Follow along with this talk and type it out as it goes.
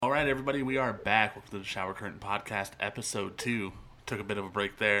All right, everybody, we are back. Welcome to the Shower Curtain Podcast, Episode 2. Took a bit of a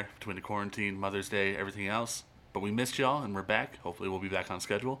break there between the quarantine, Mother's Day, everything else. But we missed y'all, and we're back. Hopefully we'll be back on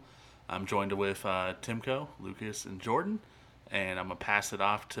schedule. I'm joined with Timko, Lucas, and Jordan. And I'm going to pass it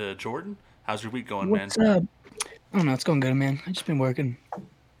off to Jordan. How's your week going, What's up? I don't know. It's going good, man. I just been working.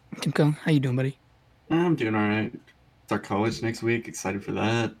 Timko, how you doing, buddy? I'm doing all right. Start college next week. Excited for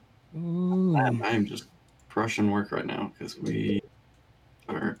that. Ooh. I'm just crushing work right now because we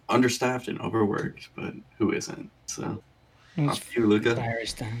are understaffed and overworked, but who isn't? So, off to you, Luca.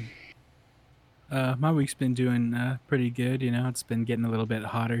 Virus time. My week's been doing pretty good. You know, it's been getting a little bit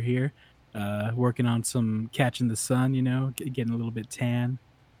hotter here. Working on some catching the sun. You know, getting a little bit tan.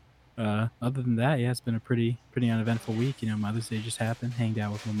 Other than that, yeah, it's been a pretty uneventful week. You know, Mother's Day just happened. Hanged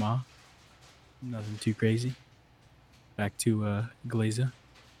out with my mom. Nothing too crazy. Back to Glazer.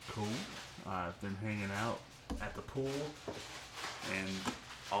 Cool. I've been hanging out at the pool and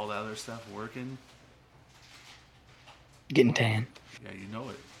all that other stuff, working. Getting tan. Yeah, you know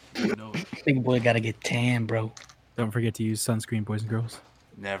it. You know it. Big boy gotta get tan, bro. Don't forget to use sunscreen, boys and girls.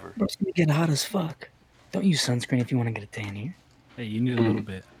 Never. Bro, it's gonna get hot as fuck. Don't use sunscreen if you want to get a tan here. Hey, you need a little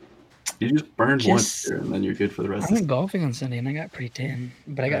bit. You just burned once here, and then you're good for the rest I of the went golfing on Sunday and I got pretty tan,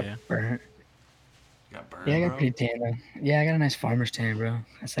 but I got burnt. You got burned, Yeah, I got bro? pretty tan though. Yeah, I got a nice farmer's tan, bro.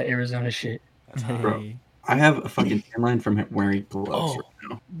 That's that Arizona shit. That's hot. Bro. I have a fucking tan line from wearing gloves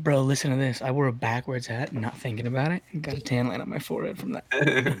right now. Bro, listen to this. I wore a backwards hat, not thinking about it, and got a tan line on my forehead from that.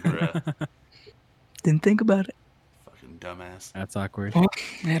 Bruh. Didn't think about it. Fucking dumbass. That's awkward. Well,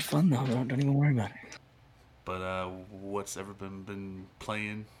 I had fun though. Don't even worry about it. But what's ever been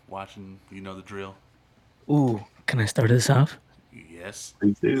playing, watching? You know the drill. Ooh, can I start this off? Yes.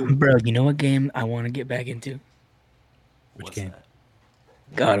 Me too. Bro, you know what game I want to get back into? Which What's game? that?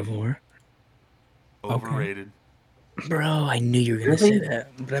 God of War. Overrated. Bro, I knew you were going to say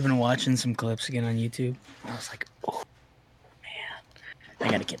that. But I've been watching some clips again on YouTube. I was like, oh, man. I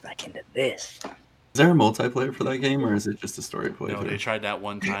got to get back into this. Is there a multiplayer for that game, or is it just a story play? No, they tried that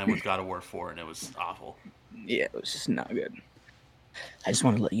one time with God of War 4, and it was awful. Yeah, it was just not good. I just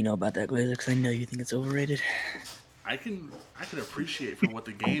want to let you know about that, Glazer, because I know you think it's overrated. I can appreciate for what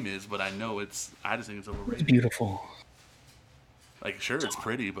the game is, but I just think it's It's overrated. beautiful. Like, sure, it's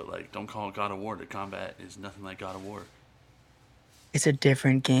pretty, but like, don't call it God of War. The combat is nothing like God of War. It's a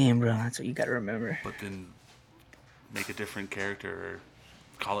different game, bro. That's what you got to remember. But then make a different character or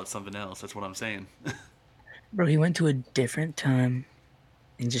call it something else. That's what I'm saying. Bro, he went to a different time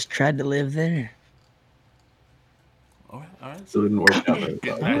and just tried to live there. All right. So it didn't work out.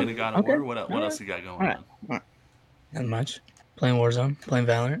 Get back into God of Okay. War. What else you got going Alright. on? Not much. Playing Warzone, playing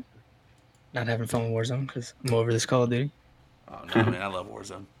Valorant. Not having fun with Warzone because I'm over this Call of Duty. Oh, no, man, I love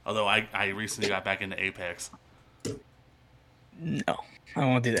Warzone. Although I recently got back into Apex. No, I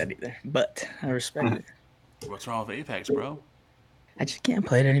won't do that either. But I respect it. What's wrong with Apex, bro? I just can't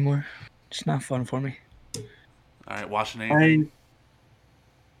play it anymore. It's not fun for me. All right, watching anything?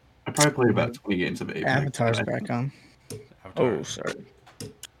 I probably played about 20 games of Apex. Avatar's back on. Avatar. Oh, sorry.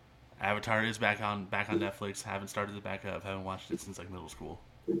 Avatar is back on Netflix. Haven't started it back up. Haven't watched it since like middle school.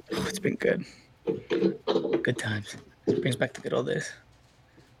 Oh, it's been good. Good times. It brings back the good old days.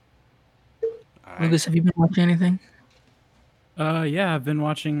 All right. Lucas, have you been watching anything? Yeah, I've been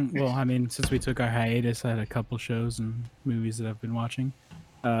watching. Well, I mean, since we took our hiatus, I had a couple shows and movies that I've been watching.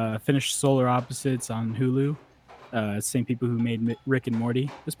 Finished Solar Opposites on Hulu. Same people who made Rick and Morty.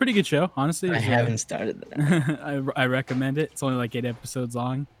 It's a pretty good show, honestly. I haven't started that. I recommend it. It's only like 8 episodes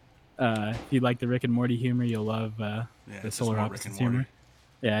long. If you like the Rick and Morty humor, you'll love Yeah, the it's just Solar more Rick Opposites and Morty. humor.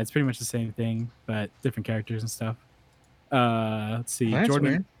 Yeah, it's pretty much the same thing, but different characters and stuff. Let's see. That's Jordan.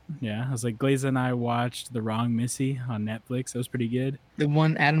 weird. Yeah, I was like, Glaze and I watched The Wrong Missy on Netflix. It was pretty good. The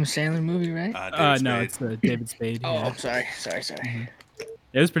one Adam Sandler movie, right? David No, Spade. it's David Spade. Oh, yeah. I'm sorry. Sorry.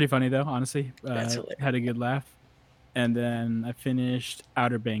 It was pretty funny though, honestly. That's hilarious. Had a good laugh. And then I finished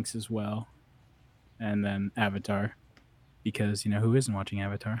Outer Banks as well. And then Avatar. Because, you know, who isn't watching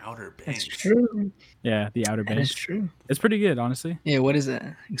Avatar? Outer Banks. That's true. Yeah, the Outer That Banks. is true. It's pretty good, honestly. Yeah, what is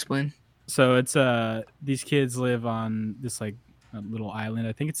that? Explain. So it's these kids live on this like a little island.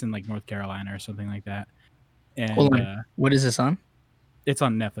 I think it's in like North Carolina or something like that. And Hold on. What is this on? it's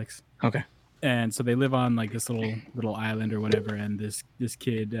on Netflix. Okay. And so they live on like this little island or whatever, and this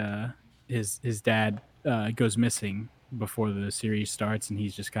kid his dad goes missing before the series starts, and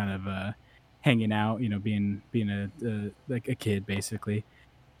he's just kind of hanging out, you know, being a like a kid basically.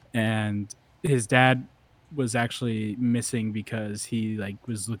 And his dad was actually missing because he like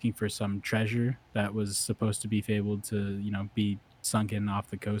was looking for some treasure that was supposed to be fabled to, you know, be sunken off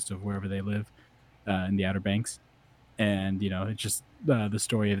the coast of wherever they live in the Outer Banks. and it's just the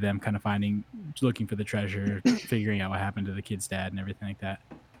story of them kind of looking for the treasure, figuring out what happened to the kid's dad and everything like that.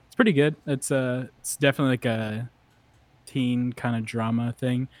 It's pretty good. It's definitely like a teen kind of drama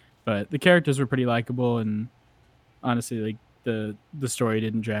thing, but the characters were pretty likable, and honestly, like the story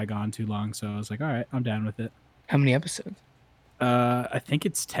didn't drag on too long, so I was like, all right, I'm down with it. How many episodes? I think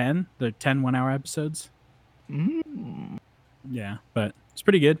it's 10. They're 10 1-hour episodes. Mm. Yeah, but it's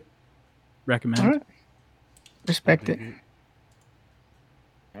pretty good. Recommend. All right. Respect it.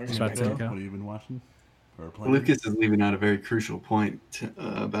 What Respect it. have you been watching or playing? Lucas is leaving out a very crucial point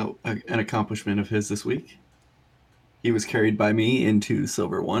about an accomplishment of his this week. He was carried by me into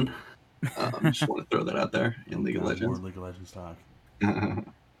Silver 1. Just want to throw that out there in League of Legends. More League of Legends talk.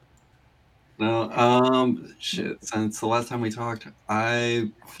 No, shit. Since the last time we talked, I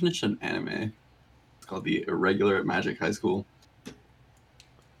finished an anime. It's called The Irregular at Magic High School.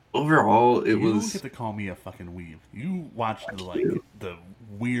 Overall, it was. You don't get to call me a fucking weeb. You watched the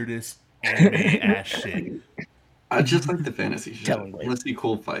weirdest anime ass shit. I just like the fantasy shit. Tell him, I want to see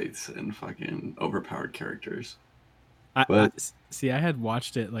cool fights and fucking overpowered characters. I had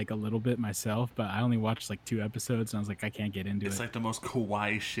watched it like a little bit myself, but I only watched like 2 episodes, and I was like, I can't get into it. It's like the most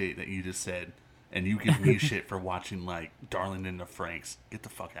kawaii shit that you just said, and you give me shit for watching like Darling in the Franxx. Get the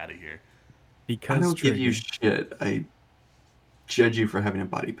fuck out of here. I don't give you shit. I judge you for having a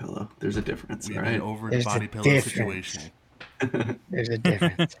body pillow. There's a difference, We've right? been over the There's body a pillow difference. situation. There's a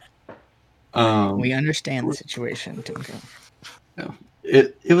difference. We understand the situation, Tinko. No,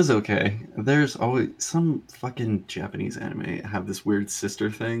 it was okay. There's always some fucking Japanese anime have this weird sister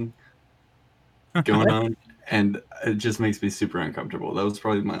thing going on, and it just makes me super uncomfortable. That was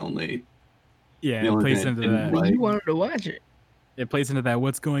probably my only. Yeah, the it only plays thing I into didn't that. like. You wanted to watch it. It plays into that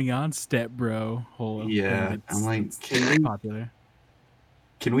what's going on, step bro whole Yeah, thing. I'm like, It's can popular.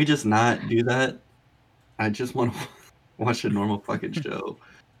 we just not do that? I just want to watch a normal fucking show.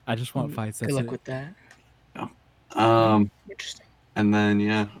 I just want fights. Good That's luck it. with that. Interesting. And then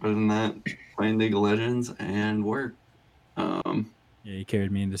yeah, other than that, playing League of Legends and work. Yeah, you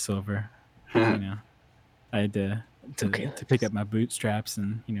carried me into silver. I had to pick up my bootstraps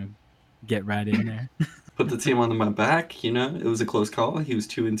and get right in there. Put the team on my back. It was a close call. He was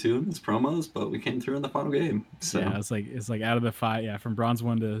 2-2 in his promos, but we came through in the final game. So Yeah, it's like out of the 5. Yeah, from bronze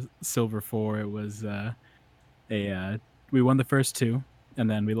 1 to silver 4, it was we won the first 2, and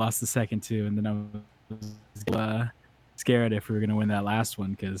then we lost the second 2, and then I was scared if we were gonna win that last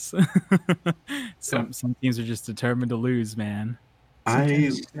one because some teams are just determined to lose, man. I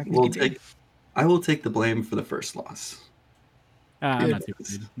Sometimes nothing will can be. take the blame for the first loss. I'm Good. not too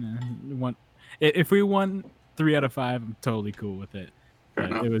worried. If we won 3 out of 5, I'm totally cool with it. Fair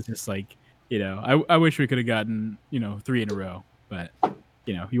But enough. it was just like, I wish we could have gotten 3 in a row, but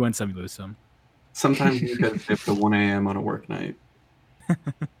you win some, you lose some. Sometimes you get up to 1 a.m. on a work night.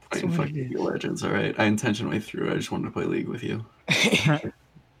 Playing what fucking it League of Legends, all right? I intentionally threw. I just wanted to play League with you. Hey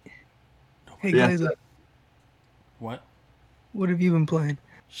Yeah. guys, What? what have you been playing?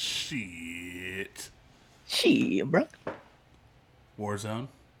 Shit. Shit, bro. Warzone.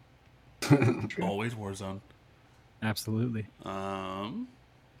 Always Warzone. Absolutely. What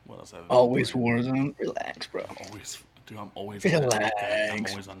else have I been Always playing? Warzone. Relax, bro. Always, dude. I'm always. Relax, on that. I'm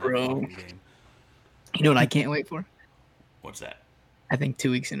always on that bro. fucking game. You know what I can't wait for? What's that? I think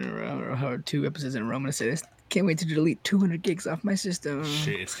 2 weeks in a row, or 2 episodes in a row, I'm gonna say this. Can't wait to delete 200 gigs off my system.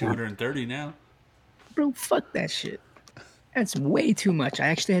 Shit, it's 230 now. Bro, fuck that shit. That's way too much. I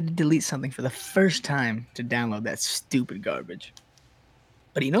actually had to delete something for the first time to download that stupid garbage.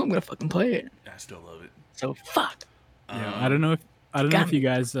 But I'm gonna fucking play it. I still love it. So fuck. Yeah, I don't know if got you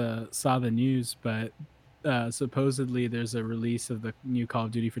guys saw the news, but supposedly there's a release of the new Call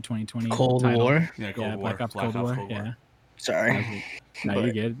of Duty for 2020. Cold titled- War. Yeah, Cold Yeah, War. Black Ops Cold War. Yeah. Sorry. No,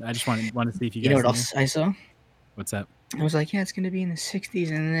 you're good. I just wanted to see if you You guys know what knew. else I saw? What's up? I was like, yeah, it's gonna be in the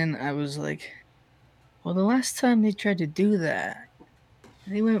 60s, and then I was like, well, the last time they tried to do that,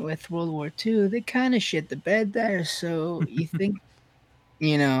 they went with World War II. They kind of shit the bed there. So you think,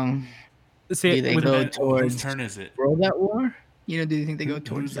 See, do they Wait a go minute, towards whose turn is it? World at War? Do you think they go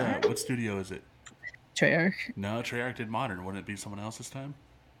towards Who's that? What studio is it? Treyarch? No, Treyarch did Modern. Wouldn't it be someone else's time?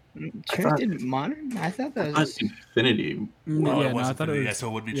 Treyarch did Modern? I thought that was. Infinity. Oh, yeah, it no, I wasn't thought it Infinity. was. Yeah, so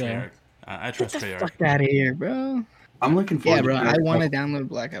it would be yeah. Treyarch. I Get trust the Treyarch. fuck out of here, bro. I'm looking forward Yeah, bro. to I want to download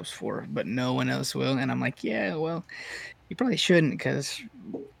Black Ops 4, but no one else will. And I'm like, yeah, well, you probably shouldn't, because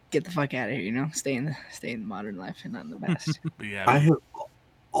get the fuck out of here. Stay in the modern life and not in the past. But yeah, I have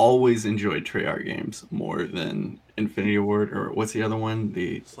always enjoyed Treyarch games more than Infinity Ward, or what's the other one?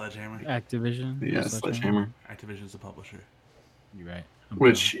 The Sledgehammer. Activision. yeah, Sledgehammer, Activision's the publisher. You're right.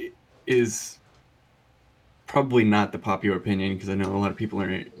 which is probably not the popular opinion because I know a lot of people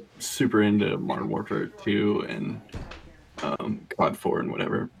are super into Modern Warfare 2 and COD 4 and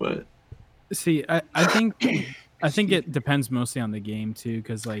whatever. But See, I think it depends mostly on the game too,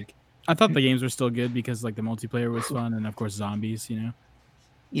 because like I thought the games were still good because like the multiplayer was fun, and of course zombies. You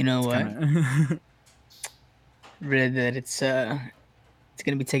know It's what? kind of Read that it's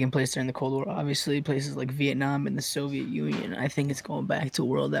going to be taking place during the Cold War. Obviously, places like Vietnam and the Soviet Union. I think it's going back to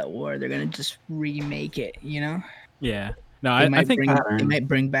World at War. They're going to just remake it. yeah. No, They I might think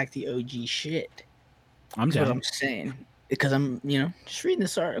bring back the OG shit. I'm That's what down. I'm saying. Because I'm, just reading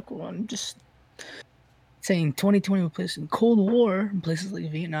this article. I'm just saying 2020 was placed in Cold War in places like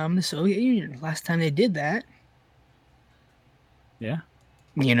Vietnam and the Soviet Union. Last time they did that, Yeah.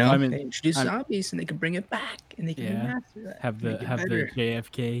 I mean, they introduced zombies and they could bring it back and they can remaster that. have make the it better.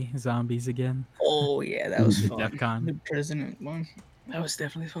 JFK zombies again. Oh yeah, that was The fun. DEFCON. The president one. That was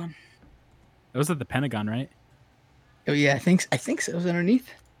definitely fun. That was at the Pentagon, right? Oh yeah, I think so. It was underneath.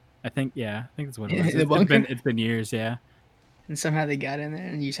 I think that's what it Yeah, was. the bunker? It's been years, yeah. And somehow they got in there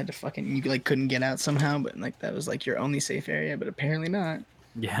and you just had to you like couldn't get out somehow, but like that was like your only safe area, but apparently not.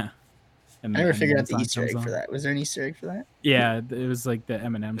 Yeah. And I never figured out the song Easter egg comes for on. that. Was there an Easter egg for that? Yeah, it was like the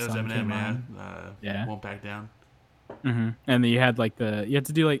Eminem It was song came Eminem, on. Yeah. Won't back down. Mm-hmm. And then you had like you had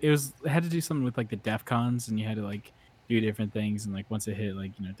to do like it had to do something with like the DEFCONs, and you had to like do different things, and like once it hit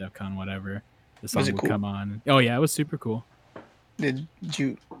like DEFCON whatever, the song would come on. Oh yeah, it was super cool. Did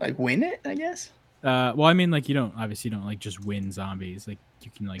you like win it? I guess. Well, I mean, like you don't like just win zombies. Like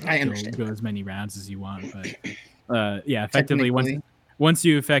you can like go as many rounds as you want, but yeah, effectively once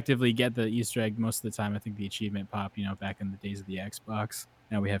you effectively get the Easter egg, most of the time I think the achievement pop. Back in the days of the Xbox.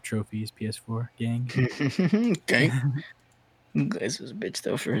 Now we have trophies, PS4 gang. Okay. Glaze was a bitch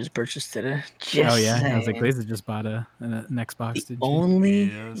though for his purchase today. Oh yeah, I was like, Glaze just bought an Xbox. The only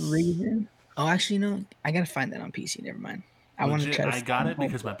reason. Oh, actually, no. I gotta find that on PC. Never mind. I want to try. I got it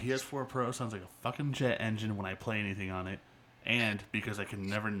because my PS4 Pro sounds like a fucking jet engine when I play anything on it, and because I can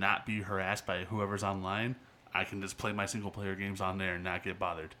never not be harassed by whoever's online, I can just play my single player games on there and not get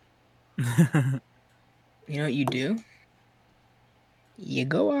bothered. You know what you do? You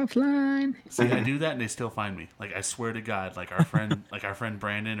go offline. See, I do that and they still find me. Like I swear to God, like our friend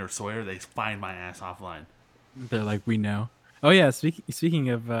Brandon or Sawyer, they find my ass offline. They're like, we know. Oh yeah, speaking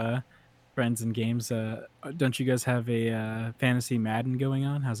of friends and games, don't you guys have a fantasy Madden going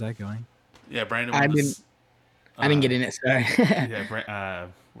on? How's that going? Yeah, Brandon. I didn't get in it. Sorry. Yeah,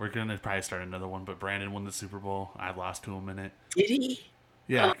 we're gonna probably start another one. But Brandon won the Super Bowl. I lost to him in it. Did he?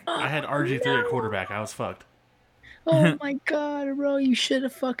 Yeah, I had RG3 at quarterback. I was fucked. Oh my god, bro! You should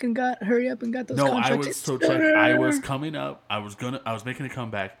have fucking hurry up and got those. No, I was so checked. I was coming up. I was making a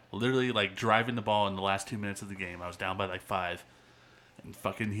comeback. Literally, like driving the ball in the last 2 minutes of the game. I was down by like 5, and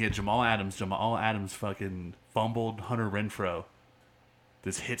fucking he had Jamal Adams. Jamal Adams fucking fumbled Hunter Renfrow.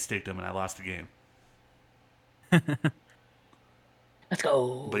 This hit sticked him, and I lost the game. Let's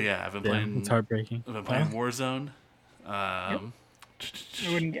go. But yeah, I've been playing. It's heartbreaking. I've been playing Warzone. Yep.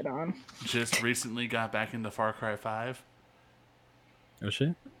 I wouldn't get on. Just recently got back into Far Cry 5. Oh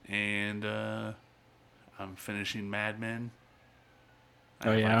shit! And I'm finishing Mad Men.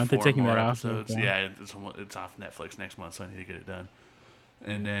 Oh yeah, aren't they taking that off? Yeah, it's off Netflix next month, so I need to get it done.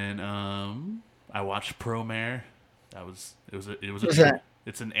 And then I watched Pro Mare.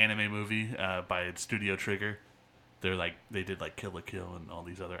 It's an anime movie by Studio Trigger. They did like Kill la Kill and all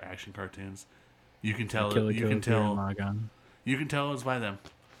these other action cartoons. You can tell. You can tell it's by them.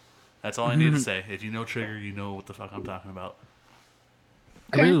 That's all I need to say. If you know Trigger, you know what the fuck I'm talking about.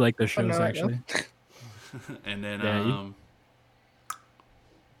 I really like their shows actually. And then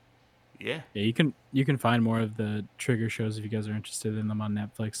yeah, you can find more of the Trigger shows if you guys are interested in them on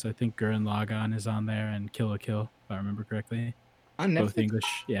Netflix. I think Gurren Lagann is on there and Kill la Kill, if I remember correctly. On Netflix?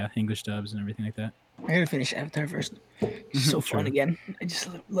 Both English dubs and everything like that. I gotta finish Avatar first. It's so fun again. I just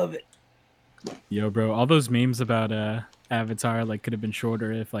love it. Yo, bro, all those memes about Avatar like could have been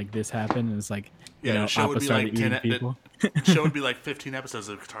shorter if like this happened. And it's like the show would be like 10 people. The show would be like 15 episodes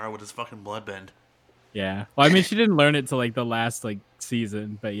of Katara with his fucking bloodbend. Yeah, well, I mean, she didn't learn it till like the last like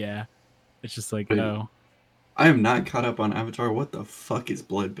season, but yeah, it's just like oh. I am not caught up on Avatar. What the fuck is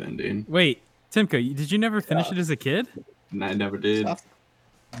bloodbending? Wait, Timka, did you never finish it as a kid? I never did.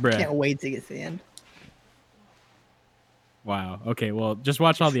 Bruh. Can't wait to get to the end. Wow. Okay. Well, just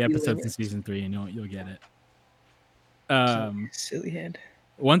watch all the episodes in season 3, and you'll get it. Silly head.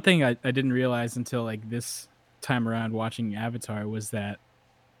 One thing I didn't realize until like this time around watching Avatar was that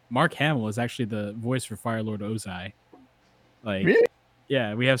Mark Hamill is actually the voice for Fire Lord Ozai. Like, really?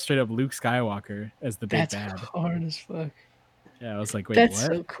 Yeah, we have straight up Luke Skywalker as the big bad. That's hard as fuck. Yeah, I was like, wait, That's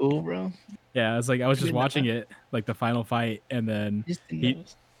what? so cool, bro. Yeah, I was like, I was just Didn't know watching that. it, like the final fight, and then Just didn't he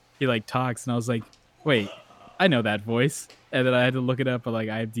notice. he like talks, and I was like, wait, I know that voice. And then I had to look it up on like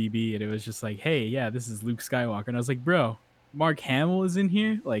IMDb, and it was just like, hey, yeah, this is Luke Skywalker. And I was like, bro, Mark Hamill is in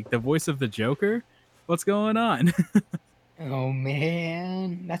here, like the voice of the Joker. What's going on? Oh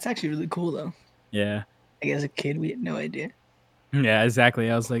man, that's actually really cool though. Yeah, Like as a kid, we had no idea. yeah,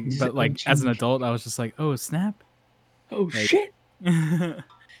 exactly. I was like, He's but like as an OG. adult, I was just like, oh snap, Oh like, shit! like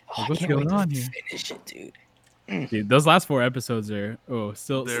Oh, I what's can't wait going to on here? finish it, dude. Dude, those last 4 episodes are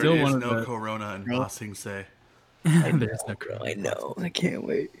still There still is one of no the. corona in Bro. Ba Sing Se. I know, There's no bro. corona I in know. I can't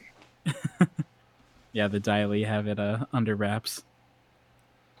wait. Yeah, the Daily have it under wraps.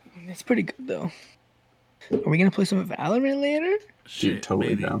 It's pretty good though. Are we gonna play some Valorant later? Shit, Dude, totally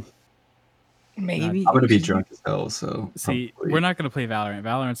maybe. down. Maybe. I'm gonna be drunk as hell, so See, probably we're not gonna play Valorant.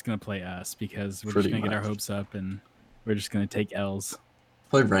 Valorant's gonna play us because we're just Pretty gonna get our much. hopes up and we're just gonna take L's.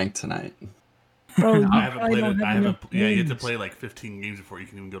 play ranked tonight. Bro, you I haven't probably played don't it. have I haven't. enough Yeah, you have to games. play like 15 games before you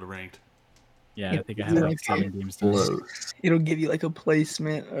can even go to ranked. Yeah, I think I Yeah, have like like, 7 games done. Close. It'll give you like a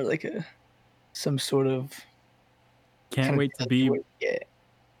placement or like some sort of. Can't kinda wait to tell be you what you get.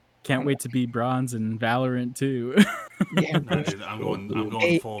 can't wait to be bronze in Valorant too. Yeah, No, bro. dude, I'm going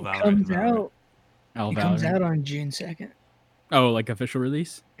Hey, full it Valorant. comes Valorant. out. Oh, It comes Valorant. out on June 2nd. Oh, like official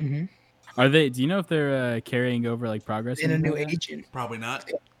release? Mm-hmm. Are they? Do you know if they're carrying over like progress? And a anything new like that? agent. Probably not.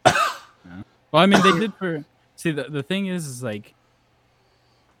 Well, I mean, they did for. See, the thing is like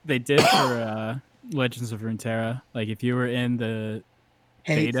they did for Legends of Runeterra. Like if you were in the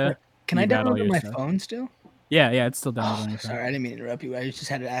Hey, beta, can I you got all download your on my stuff. phone still? Yeah, it's still downloaded on Oh, your phone. sorry, I didn't mean to interrupt you. I just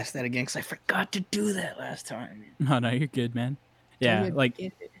had to ask that again because I forgot to do that last time. No, you're good, man. Told Yeah, me I'd like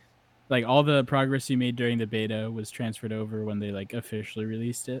get it. all the progress you made during the beta was transferred over when they like officially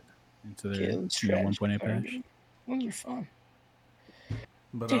released it into their Okay, let's 1.8 patch. Those are fun.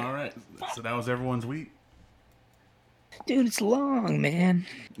 But Dude. all right. So that was everyone's week. Dude, it's long, man.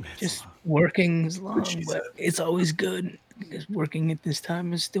 It's Just long. working is long, she but said. it's always good. Because working at this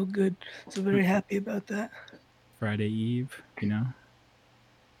time is still good. So very happy about that. Friday Eve, you know.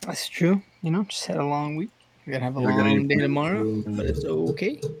 That's true. Just had a long week. We're gonna have a You're gonna long need day tomorrow, plans but it's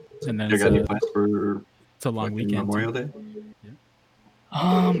okay. And then You it's got any a, plans for it's a long fucking weekend. Memorial Day?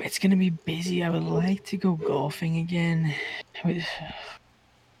 It's gonna be busy. I would like to go golfing again.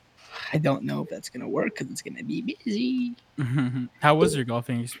 I don't know if that's gonna work because it's gonna be busy. How was your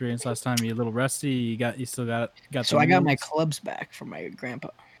golfing experience last time? You a little rusty? You still got So the I got my moves? clubs back from my grandpa.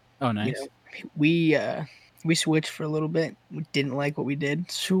 Oh, nice. We switched for a little bit. We didn't like what we did.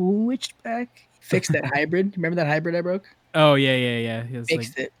 Switched back. Fixed that hybrid. Remember that hybrid I broke? Oh yeah. It was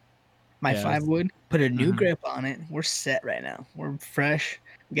Fixed it. My yeah, 5 wood. Put a new Mhm. grip on it. We're set right now. We're fresh.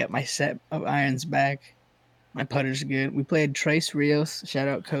 We got my set of irons back. My putter's good. We played Trace Rios. Shout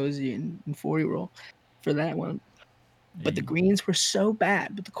out Cozy and 40 roll for that one. But the Hey. greens were so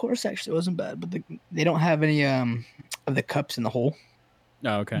bad. But the course actually wasn't bad. But they don't have any of the cups in the hole.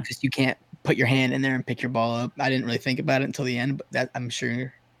 Oh, okay. Because you can't put your hand in there and pick your ball up. I didn't really think about it until the end, but that I'm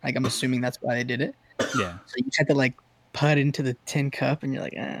sure, I'm assuming that's why they did it. Yeah. So you just have to like putt into the tin cup, and you're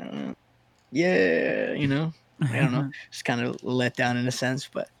like, yeah, I don't know, just kind of let down in a sense,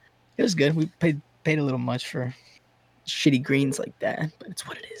 but it was good. We paid a little much for shitty greens like that, but it's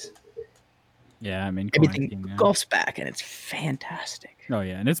what it is. Yeah, I mean, Everything quarantine, yeah. golf's back, and it's fantastic. Oh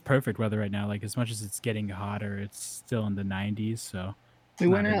yeah, and it's perfect weather right now. Like as much as it's getting hotter, it's still in the 90s, so We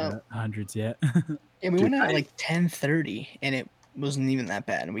it's went not in out. the hundreds yet. Yeah, we Dude, went out I- at like 10:30, and it wasn't even that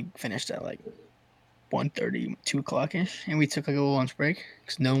bad. And we finished at like 1:30, 2 o'clock ish, and we took like a little lunch break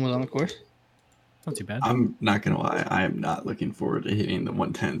because no one was on the course. Not too bad. I'm not gonna lie, I am not looking forward to hitting the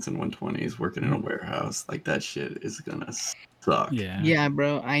 110s and 120s working in a warehouse. Like that shit is gonna suck. Yeah. Yeah,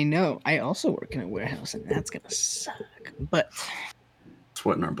 bro, I know. I also work in a warehouse, and that's gonna suck. But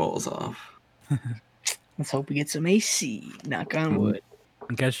Sweating our balls off. let's hope we get some AC. Knock on wood.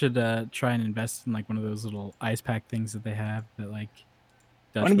 You guys should try and invest in like one of those little ice pack things that they have that like.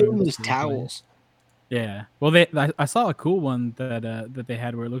 I want to get one of Dutch those bros really play. towels. Yeah. Well, I saw a cool one that they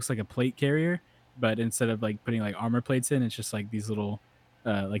had where it looks like a plate carrier, but instead of like putting like armor plates in, it's just like these little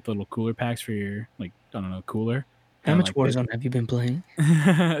little cooler packs for your like I don't know cooler. How And, much like, Warzone have you been playing?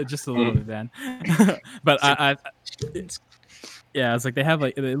 just a little bit, man. But I yeah, it's like they have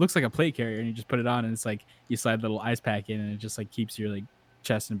like it looks like a plate carrier, and you just put it on, and it's like you slide a little ice pack in, and it just like keeps your like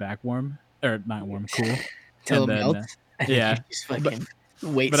chest and back warm or not warm, cool. Till And it then, melts. yeah. Just fucking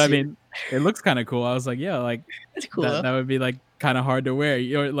wait. But I mean, it looks kind of cool. I was like, yeah, like that's cool. that would be like kind of hard to wear.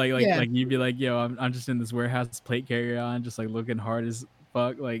 Or like Yeah. like you'd be like, yo, I'm just in this warehouse plate carrier on, just like looking hard as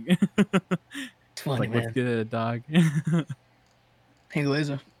fuck. Like, It's funny, like what's man. good, dog? Hey,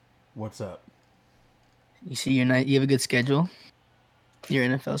 Glazer. What's up? You see your night. You have a good schedule. Your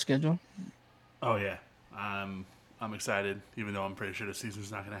NFL schedule. Oh yeah, I'm excited. Even though I'm pretty sure the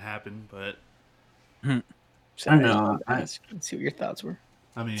season's not going to happen, but I don't know. Let's see what your thoughts were.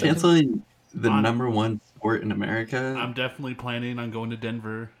 I mean, Canceling the number one sport in America. I'm definitely planning on going to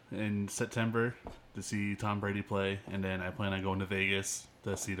Denver in September to see Tom Brady play, and then I plan on going to Vegas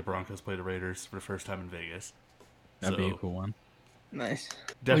to see the Broncos play the Raiders for the first time in Vegas. That'd be a cool one. Nice.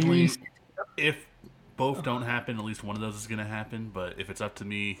 Definitely, if both don't happen, at least one of those is going to happen. But if it's up to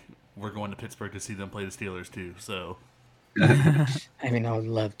me, we're going to Pittsburgh to see them play the Steelers too. So, I mean, I would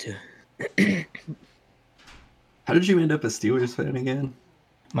love to. How did you end up a Steelers fan again?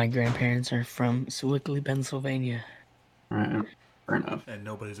 My grandparents are from Sewickley, Pennsylvania. All right, fair enough. And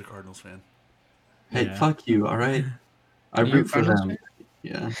nobody's a Cardinals fan. Hey, fuck you. All right, I root for them.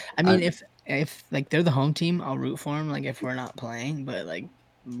 Yeah. I mean, if like they're the home team, I'll root for them. Like if we're not playing, but like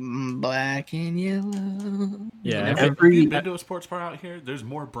black and yellow. Yeah. Have you been to a sports bar out here? There's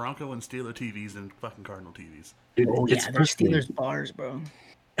more Bronco and Steeler TVs than fucking Cardinal TVs. Dude, Oh yeah, there's Steelers bars, bro.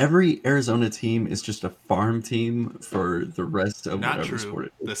 Every Arizona team is just a farm team for the rest of Not whatever true. sport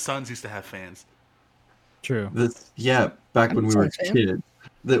it is. The Suns used to have fans. True. Back when we were kids.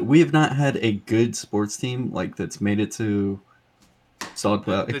 That we have not had a good sports team like that's made it to solid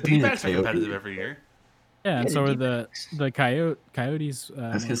playoff. The D-backs are competitive every year. Yeah, and so are the Coyotes.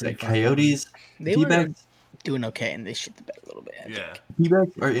 I was gonna say Coyotes. They were doing okay, and they shit the bed a little bit. Yeah,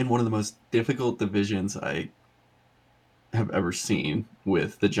 D-backs are in one of the most difficult divisions I have ever seen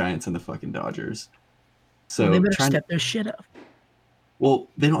with the Giants and the fucking Dodgers. So they better step their shit up. Well,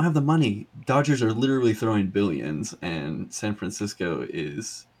 they don't have the money. Dodgers are literally throwing billions, and San Francisco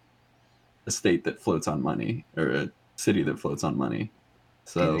is a state that floats on money, or a city that floats on money.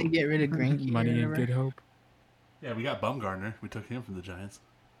 So did they get rid of Greinke? Money and good hope. Yeah, we got Bumgarner. We took him from the Giants.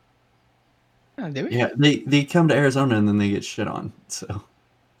 Oh, did we? Yeah, they come to Arizona and then they get shit on. So,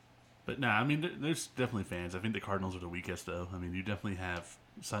 but nah, I mean, there's definitely fans. I think the Cardinals are the weakest, though. I mean, you definitely have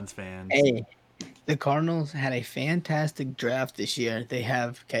Suns fans. Hey, the Cardinals had a fantastic draft this year. They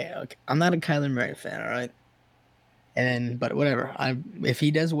have okay. I'm not a Kyler Murray fan, all right. But whatever. If he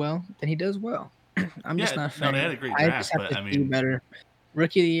does well, then he does well. I'm just not a fan. No, they had a great draft, but I mean, better.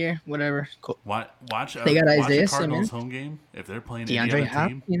 Rookie of the year, whatever. Cool. Watch they got Isaiah the Cardinals Simmons, home game. If they're playing DeAndre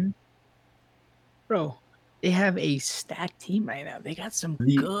Hopkins, team, bro, they have a stacked team right now. They got some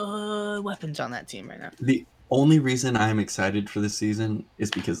good weapons on that team right now. The only reason I'm excited for this season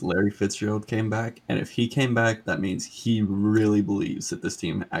is because Larry Fitzgerald came back, and if he came back, that means he really believes that this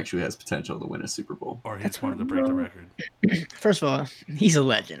team actually has potential to win a Super Bowl. Or he just wanted to break the record. First of all, he's a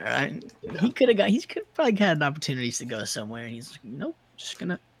legend, all right? He could probably had an opportunity to go somewhere, and he's like, nope, just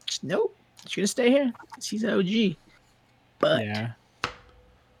gonna stay here. He's an OG. But yeah,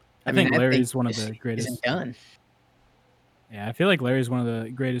 I think Larry's one of the greatest. Isn't done. Yeah, I feel like Larry's one of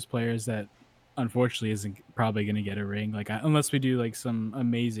the greatest players that unfortunately isn't probably going to get a ring. Like unless we do like some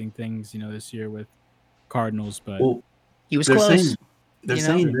amazing things, this year with Cardinals. But he was close. They're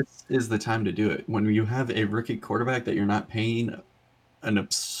saying this is the time to do it. When you have a rookie quarterback that you're not paying an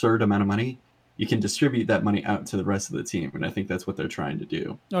absurd amount of money, you can distribute that money out to the rest of the team, and I think that's what they're trying to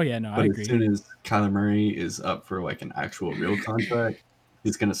do. Oh yeah, no, but I agree. As soon as Kyler Murray is up for like an actual real contract,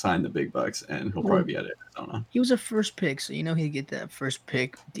 he's going to sign the big bucks, and he'll probably be at Arizona. He was a first pick, so he'd get that first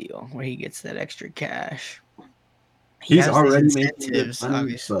pick deal where he gets that extra cash. He's already made incentives,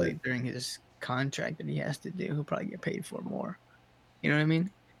 obviously, during his contract that he has to do. He'll probably get paid for more. You know what I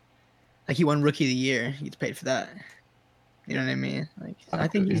mean? Like he won Rookie of the Year, he gets paid for that. You know what I mean? Like I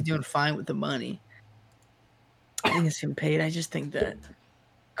think he's doing fine with the money. I think it's him paid. I just think that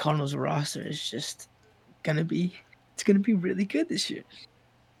Cardinals roster is just gonna be really good this year.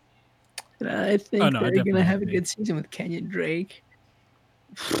 And I think they're gonna have a good season with Kenyon Drake.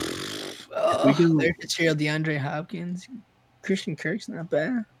 Larry Fitzgerald, DeAndre Hopkins, Christian Kirk's not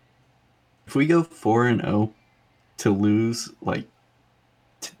bad. If we go 4-0 to lose like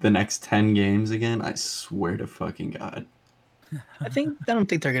the next 10 games again, I swear to fucking God. I don't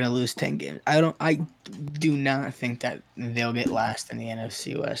think they're gonna lose 10 games. I do not think that they'll get last in the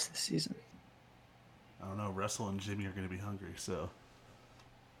NFC West this season. I don't know. Russell and Jimmy are gonna be hungry, so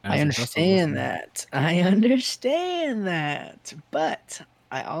I understand that. But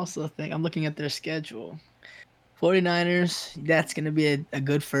I also think I'm looking at their schedule. 49ers, that's going to be a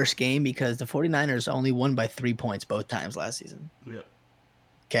good first game because the 49ers only won by 3 points both times last season. Yep.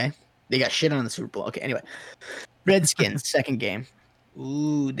 Okay? They got shit on the Super Bowl. Okay, anyway. Redskins, second game.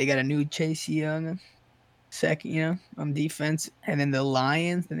 Ooh, they got a new Chase Young second, on defense. And then the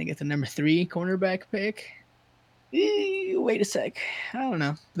Lions, then they get the number 3 cornerback pick. Wait a sec. I don't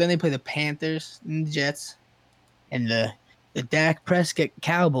know. Then they play the Panthers and the Jets and the Dak Prescott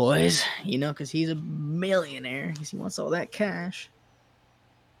Cowboys, you know, because he's a millionaire. Because he wants all that cash.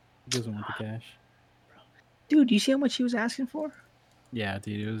 He doesn't want the cash. Dude, do you see how much he was asking for? Yeah,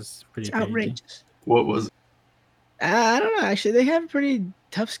 dude, it was pretty It's crazy. outrageous. What was it? I don't know. Actually, they have a pretty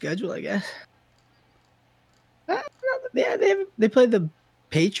tough schedule, I guess. Yeah, they play the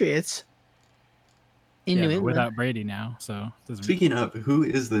Patriots in Yeah, New but England. without Brady now, so it doesn't. Speaking of, who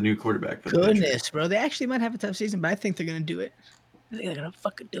is the new quarterback for the Patriots? Goodness, bro. They actually might have a tough season, but I think they're going to do it. I think they're going to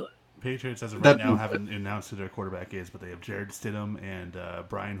fucking do it. Patriots, as of right now, haven't announced who their quarterback is, but they have Jared Stidham and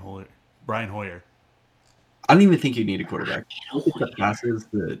Brian Hoyer. I don't even think you need a quarterback. Look at the passes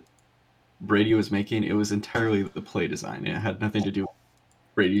that Brady was making. It was entirely the play design. It had nothing to do with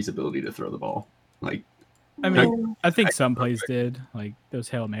Brady's ability to throw the ball. Like, I mean, I think some plays did, like those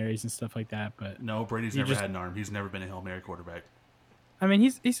Hail Marys and stuff like that. But No, Brady's never had an arm. He's never been a Hail Mary quarterback. I mean,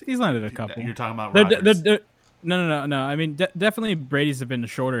 he's landed a couple. You're talking about Rodgers. No. I mean, definitely Brady's have been the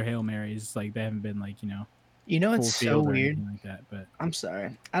shorter Hail Marys. Like they haven't been like You know, it's full so field or weird. anything like that. But I'm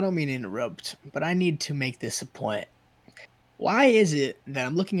sorry. I don't mean to interrupt, but I need to make this a point. Why is it that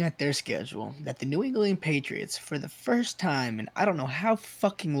I'm looking at their schedule that the New England Patriots, for the first time in I don't know how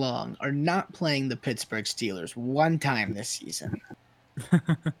fucking long, are not playing the Pittsburgh Steelers one time this season?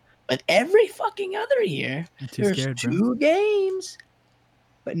 But every fucking other year, there's two games.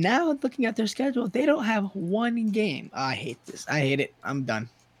 But now looking at their schedule, they don't have one game. Oh, I hate this. I hate it. I'm done.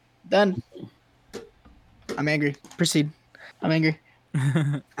 Done. I'm angry. Proceed. I'm angry.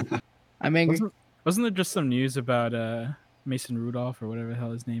 I'm angry. Wasn't there just some news about Mason Rudolph or whatever the hell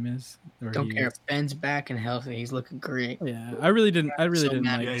his name is? Or Don't care. Ben's back and healthy. He's looking great. Yeah, I really didn't like.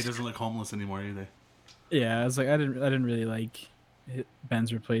 Yeah, he doesn't look homeless anymore either. Yeah, I was like, I didn't really like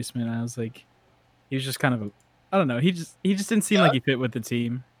Ben's replacement. I was like, he was just kind of I don't know. He just didn't seem like he fit with the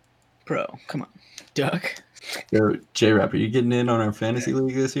team. Bro, come on, Duck. Yo, J-Rap, are you getting in on our fantasy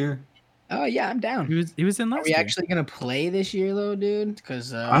league this year? Oh yeah, I'm down. He was in last year. Are we actually gonna play this year though, dude?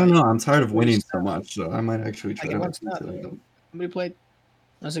 Because I don't know. I'm tired of winning so much, so I might actually try to. Somebody played.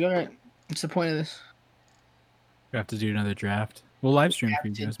 I was like, all right. What's the point of this? We have to do another draft. We'll live stream for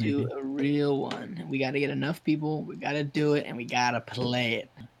you guys. Do a real one. We got to get enough people. We got to do it, and we got to play it.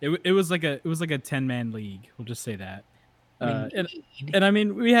 It was like a 10-man league. We'll just say that. And I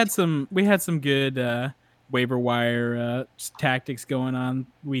mean, we had some good waiver wire tactics going on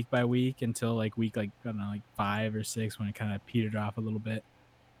week by week until like week I don't know, like 5 or 6 when it kind of petered off a little bit.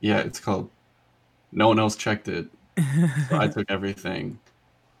 Yeah, it's called. No one else checked it, so I took everything.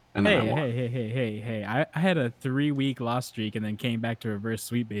 And then Hey! I had a 3-week loss streak and then came back to reverse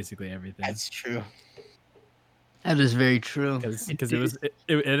sweep basically everything. That's true. That is very true. Because it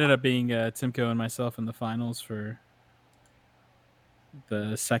ended up being Timko and myself in the finals for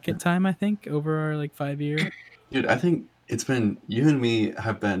the second time, I think, over our like 5-year. Dude, I think it's been you and me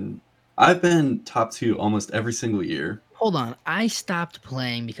I've been top 2 almost every single year. Hold on. I stopped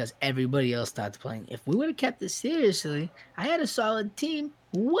playing because everybody else stopped playing. If we would have kept this seriously, I had a solid team.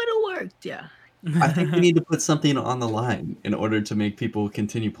 Would have worked, yeah. I think we need to put something on the line in order to make people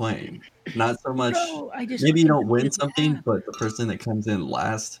continue playing. Not so much. Bro, maybe you don't win something, but the person that comes in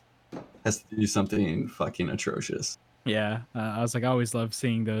last has to do something fucking atrocious. Yeah, I was like, I always love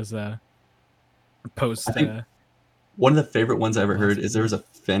seeing those posts. One of the favorite ones I ever heard is there was a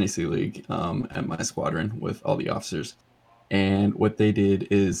fantasy league at my squadron with all the officers. And what they did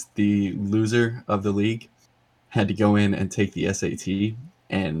is the loser of the league had to go in and take the SAT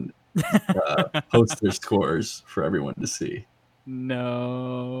and post their scores for everyone to see.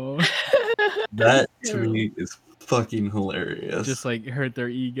 No. That to me is fucking hilarious. Just like hurt their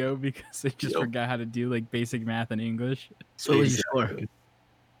ego because they just forgot how to do like basic math and English. So what was your score?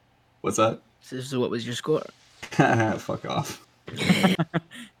 What's that? So what was your score? Fuck off.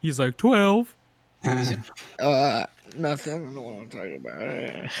 He's like 12. Nothing. I don't know what I'm talking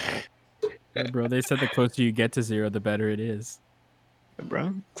about. Yeah, bro, they said the closer you get to 0, the better it is.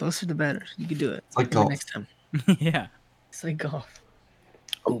 Bro, closer the better. You can do it. It's like golf. Next time. Yeah. It's like golf.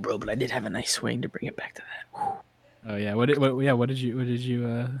 Oh, bro, but I did have a nice swing to bring it back to that. Whew. Oh yeah. What did you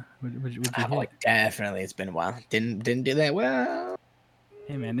hit? Definitely, it's been a while. Didn't do that well.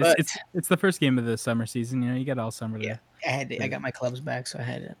 Hey man, it's the first game of the summer season. You know, you got all summer. Yeah, I got my clubs back, so I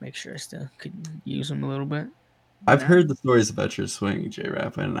had to make sure I still could use them a little bit. I've heard the stories about your swing,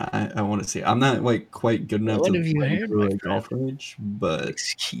 J-Rap, and I want to see. I'm not like quite good enough to play through a golf range, but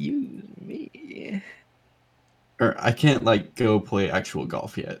excuse me. Or I can't like go play actual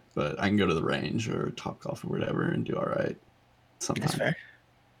golf yet, but I can go to the range or Top Golf or whatever and do all right sometimes. That's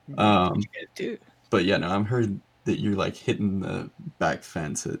fair. But yeah, no, I've heard that you're like hitting the back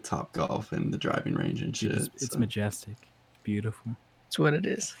fence at Top Golf and the driving range and shit. It's so. majestic, beautiful. That's what it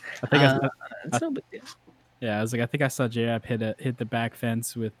is. I think It's no big deal. yeah, I was like, I think I saw J-Rap hit the back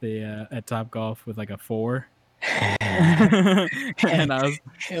fence with the at Top Golf with like a 4. And I was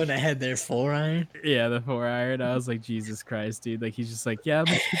When I had their 4-iron. yeah, the 4-iron. I was like, Jesus Christ, dude! Like he's just like, yeah,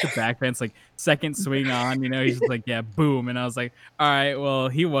 let's hit the back fence. Like second swing on, he's just like, yeah, boom. And I was like, all right, well,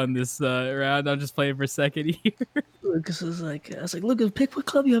 he won this round. I'm just playing for second here. Lucas was like, Lucas, pick what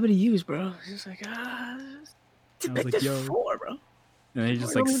club you want me to use, bro. He's like, was like, yo. 4, bro. And he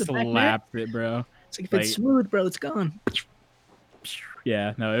just like slapped it, bro. It's like, if it's smooth, bro, it's gone.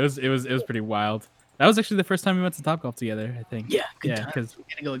 Yeah, no, it was pretty wild. That was actually the first time we went to Top Golf together, I think. Yeah, because we're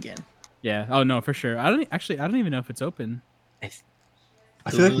gonna go again. Yeah. Oh no, for sure. I don't even know if it's open. I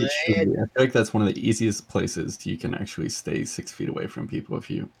feel like it should be. I feel like that's one of the easiest places you can actually stay 6 feet away from people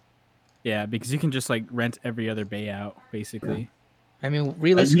if you. Yeah, because you can just like rent every other bay out, basically. Yeah. I mean,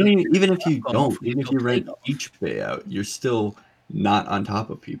 realistically, even if you don't, even if you rent each bay out, you're still not on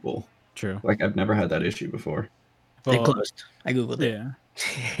top of people. True. Like I've never had that issue before. They closed. I googled it. Yeah.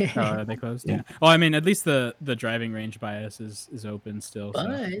 Oh, they closed. Yeah. Well, I mean, at least the driving range by us is open still. But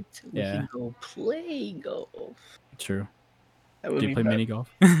So. we can go play golf. True. That would Do be you play better. mini golf?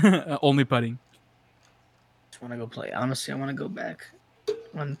 Only putting. Just want to go play. Honestly, I want to go back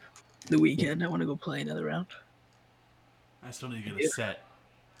on the weekend. I want to go play another round. I still need to get a set.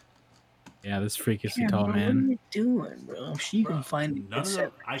 Yeah, this freakishly Yeah, tall bro, man. What are you doing, bro? I'm sure you can find None a of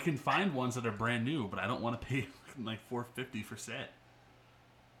set. them. I can find ones that are brand new, but I don't want to pay like $450 for set.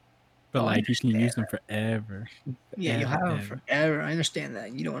 But Oh, I like you can use them understand. forever. Yeah, you'll have them Forever. forever. I understand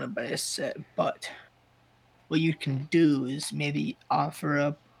that. You don't want to buy a set, but what you can do is maybe offer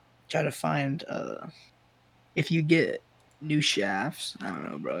up, try to find, if you get new shafts, I don't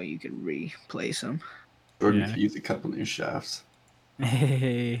know, bro, you can replace them. Jordan Yeah. could use a couple new shafts.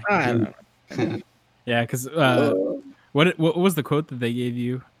 Hey. I don't know. Yeah, because what was the quote that they gave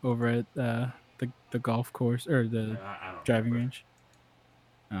you over at the golf course or the I don't driving remember. range?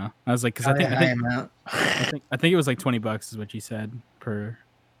 Oh, I was like, because I am out. think it was like $20 is what you said per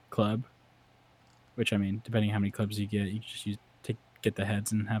club. Which I mean, depending on how many clubs you get, you just get the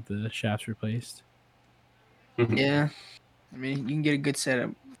heads and have the shafts replaced. Yeah. I mean, you can get a good set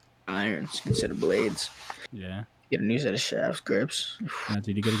of irons, good set of blades. Yeah. Get a new set of shafts, grips. No,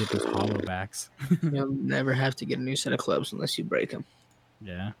 dude, you gotta get those hollow backs. You'll never have to get a new set of clubs unless you break them.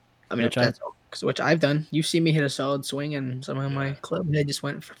 Yeah. I mean, which I've done. You've seen me hit a solid swing, and somehow my club head just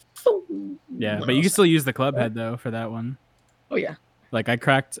went. Yeah, but you can still use the club head though for that one. Oh yeah. Like I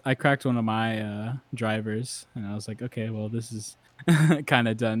cracked one of my drivers, and I was like, okay, well this is kind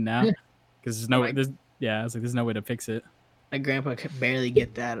of done now because there's no I was like, there's no way to fix it. My grandpa could barely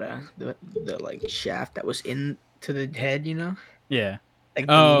get that the like shaft that was into the head, you know. Yeah. Like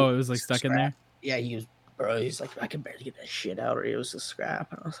It was like stuck in there. Yeah, he's like, I can barely get that shit out, or it was a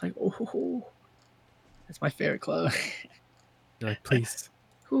scrap. And I was like, oh, that's my favorite club. You're like, please.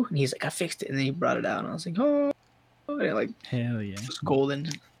 And he's like, I fixed it, and then he brought it out, and I was like, oh, and it, like, Hell yeah. it was golden.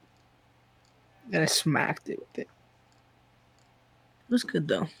 Then I smacked it with it. It was good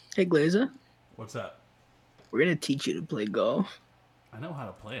though. Hey Glazer, What's up? we're gonna teach you to play golf. I know how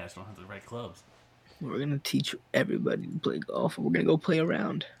to play. I just don't have the right clubs. We're gonna teach everybody to play golf, and we're gonna go play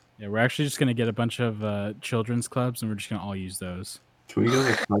around. Yeah, we're actually just gonna get a bunch of children's clubs, and we're just gonna all use those. Can we go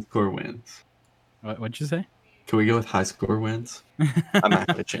with high score wins? What'd you say? Can we go with high score wins? I might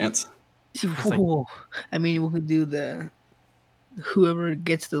have a chance. Whoa. I mean, we could do whoever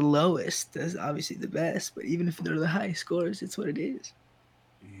gets the lowest. That's obviously the best. But even if they're the high scores, it's what it is.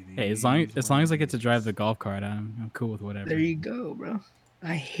 Hey, as long as I get to drive the golf cart, I'm cool with whatever. There you go, bro.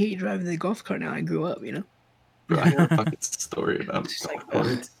 I hate driving the golf cart now. I grew up, you know. Bro, I have a fucking story about It's golf like,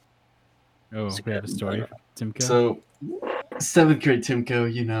 carts. Oh, we have a story, Timko. So, 7th grade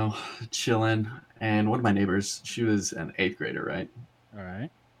Timko, chilling, and one of my neighbors, she was an 8th grader, right? All right.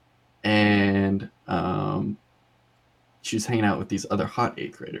 And she was hanging out with these other hot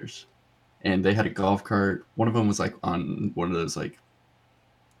 8th graders, and they had a golf cart. One of them was like on one of those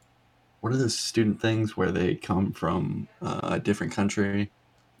what are those student things where they come from a different country?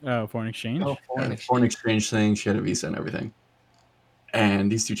 Oh, foreign exchange. Oh, Foreign exchange thing. She had a visa and everything.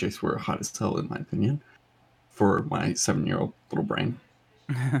 And these two chicks were hot as hell, in my opinion, for my 7-year-old little brain.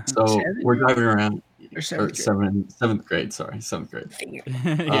 So we're driving around. Or seventh Seventh grade. Sorry, 7th grade.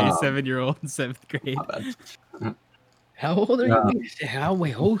 Yeah, 7-year-old in 7th grade. My bad. How old are you? How?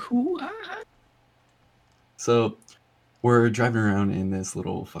 Wait, who? So we're driving around in this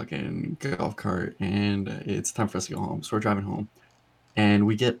little fucking golf cart, and it's time for us to go home. So we're driving home, and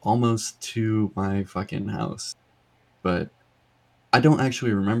we get almost to my fucking house, but I don't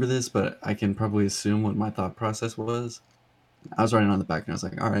actually remember this, but I can probably assume what my thought process was. I was riding on the back and I was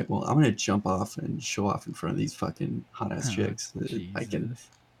like, all right, well, I'm going to jump off and show off in front of these fucking hot ass chicks. I can Jesus.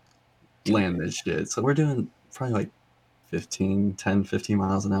 land this shit. So we're doing probably like 15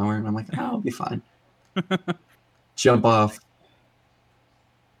 miles an hour. And I'm like, oh, I'll be fine. Jump off,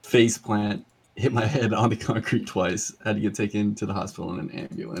 face plant, hit my head on the concrete twice. Had to get taken to the hospital in an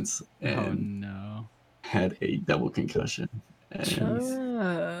ambulance. Oh And no. had a double concussion. And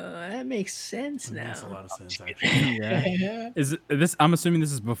That makes sense That now. makes a lot of sense, actually. Yeah. Is this? I'm assuming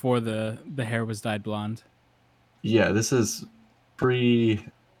this is before the hair was dyed blonde. yeah, this is pre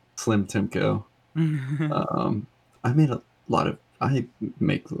Slim Timko. I make a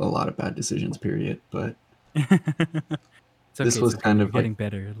lot of bad decisions, period. But It's okay, this was kind we're of getting like,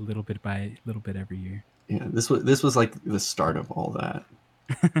 better, a little bit by little bit every year. yeah, this was like the start of all that.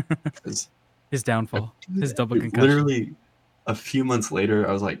 'Cause His downfall, his double concussion. literally a few months later,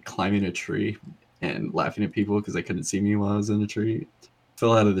 I was like climbing a tree and laughing at people because they couldn't see me while I was in the tree.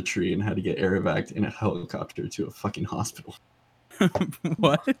 Fell out of the tree and had to get air evac'd in a helicopter to a fucking hospital.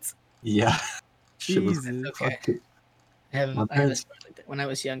 What? Yeah. Shit was Jesus. Okay. fucking- I have My a parents- story like that. When I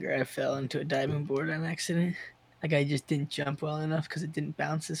was younger, I fell into a diving board on accident. Like I just didn't jump well enough because it didn't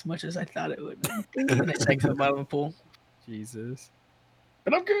bounce as much as I thought it would. And I sank to the bottom of the pool. Jesus.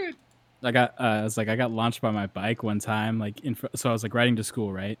 But I'm good. I got launched by my bike one time, like so I was like riding to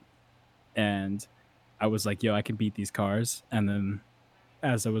school, right? And I was like, yo, I can beat these cars. And then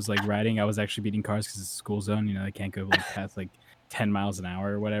as I was like riding, I was actually beating cars because it's a school zone, you know, they can't go like past like 10 miles an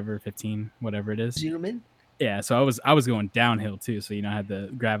hour or whatever, 15, whatever it is. Zoom in. Yeah, so I was going downhill too, so you know I had the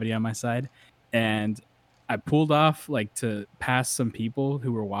gravity on my side, and I pulled off like to pass some people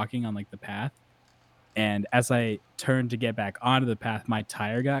who were walking on like the path, and as I turned to get back onto the path, my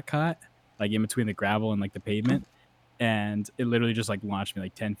tire got caught like in between the gravel and like the pavement, and it literally just like launched me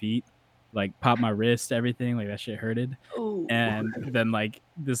like 10 feet, like popped my wrist, everything, like that shit hurted, Oh. and then like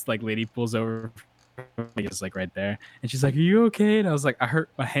this like lady pulls over. It's like right there, and she's like, "Are you okay?" And I was like, "I hurt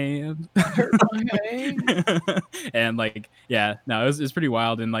my hand." Hurt my hand. And like, yeah, no, it was pretty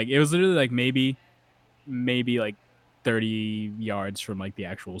wild, and like it was literally like maybe like 30 yards from like the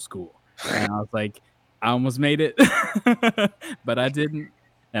actual school, and I was like, I almost made it, but I didn't.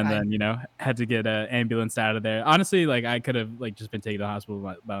 And then, you know, had to get an ambulance out of there. Honestly, like I could have like just been taken to the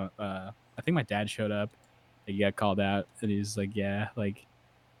hospital. But I think my dad showed up. He got called out, and he's like, "Yeah, like."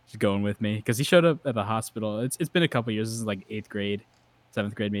 Going with me because he showed up at the hospital. It's been a couple years. This is like 8th grade,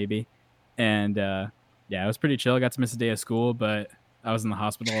 7th grade maybe, and yeah, it was pretty chill. I got to miss a day of school, but I was in the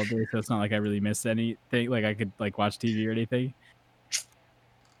hospital all day, so it's not like I really missed anything. Like I could like watch TV or anything.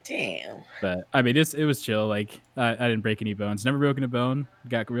 Damn. But I mean, it was chill. Like I didn't break any bones. Never broken a bone.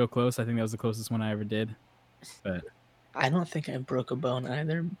 Got real close. I think that was the closest one I ever did. But I don't think I broke a bone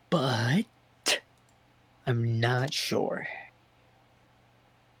either, but I'm not sure.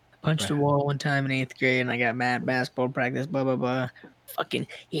 Punched a wall one time in 8th grade, and I got mad basketball practice, blah, blah, blah. Fucking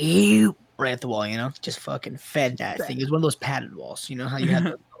right at the wall, you know? Just fucking fed that thing. It was one of those padded walls, you know how you have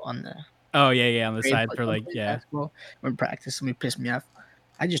those on the oh yeah, on the grade, side for like basketball. When practice, somebody pissed me off.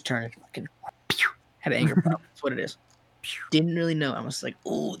 I just turned and fucking had an anger problem. That's what it is. Didn't really know. I was like,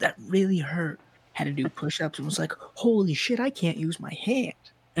 oh, that really hurt. Had to do push-ups and was like, holy shit, I can't use my hand.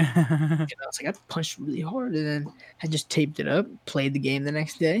 You know, it's like I punched really hard, and then I just taped it up, played the game the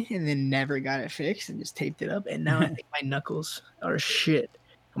next day, and then never got it fixed, and just taped it up. And now I think my knuckles are shit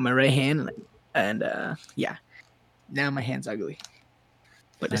on my right hand, and yeah, now my hand's ugly.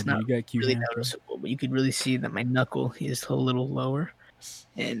 But it's not really noticeable. But you could really see that my knuckle is a little lower,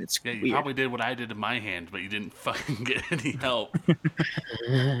 and it's Yeah, you weird. probably did what I did to my hand, but you didn't fucking get any help.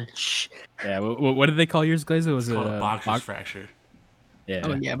 Yeah, what did they call yours, Glaze? It was It's called a a boxer's fracture. Yeah.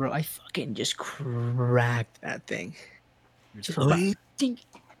 Oh yeah, bro! I fucking just cracked that thing. Just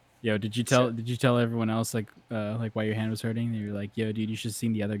Yo, did you tell everyone else like why your hand was hurting? You were like, yo, dude, you should have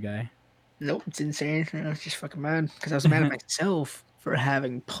seen the other guy. Nope, it's insane. I was just fucking mad because I was mad at myself for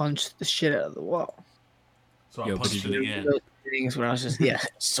having punched the shit out of the wall. So I punched it again. Those things where I was just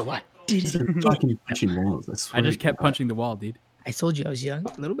so I did it. They're fucking punching walls. I just kept punching the wall, dude. I told you I was young.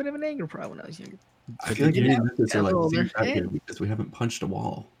 A little bit of an anger problem when I was younger. I feel like you didn't notice Yeah, like well, things they're out here because we haven't punched a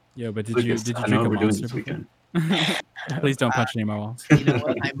wall. Yo, but did Lucas, you I drink know a what we're doing monster this before? weekend. Please don't punch any more walls. You know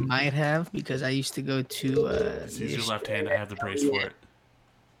what? I might have because I used to go to Use your left hand. I have the brace for it.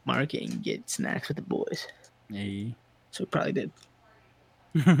 market and get snacks with the boys. Hey. So we probably did.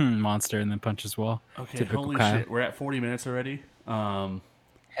 Monster and then punch his wall. Okay, Typical holy Kyle. shit. We're at 40 minutes already.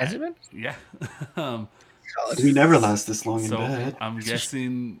 Has it been? Yeah. We never last this long in So bed. I'm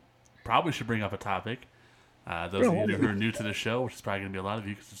guessing probably should bring up a topic. Those of you who are new to the show, which is probably going to be a lot of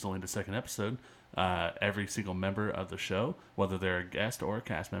you because it's only the second episode, every single member of the show, whether they're a guest or a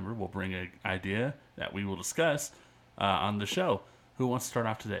cast member, will bring an idea that we will discuss on the show. Who wants to start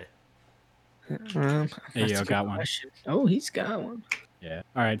off today? Hey, yo, got one. Oh, he's got one. Yeah.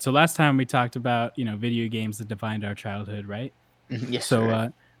 All right. So last time we talked about, video games that defined our childhood, right? Yes, So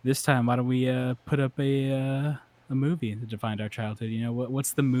sir. this time, why don't we put up a movie that defined our childhood?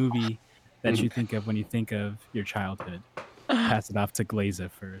 What's the movie that you think of when you think of your childhood? Pass it off to Glaza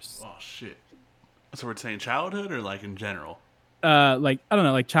first. Oh, shit. So we're saying childhood or like in general? Like, I don't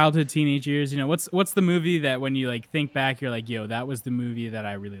know, like childhood, teenage years. What's the movie that when you like think back, you're like, yo, that was the movie that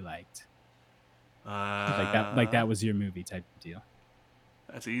I really liked. Like that was your movie type deal.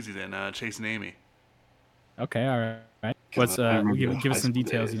 That's easy then. Chasing Amy. Okay, all right. What's give us some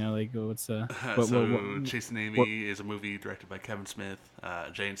details? What's Chasing Amy is a movie directed by Kevin Smith.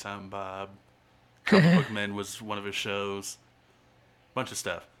 Jay and Silent Bob. Comic Book Men was one of his shows. Bunch of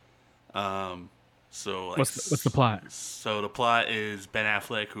stuff. So like, what's the plot? So the plot is Ben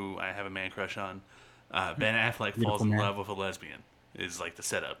Affleck, who I have a man crush on. Ben Affleck falls in love with a lesbian. Is like the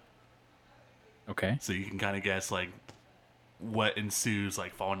setup. Okay. So you can kind of guess like what ensues,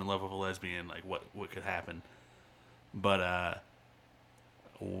 like falling in love with a lesbian, like what could happen. But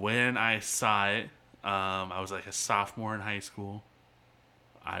when I saw it, I was like a sophomore in high school.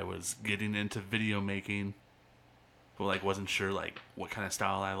 I was getting into video making, but like wasn't sure like what kind of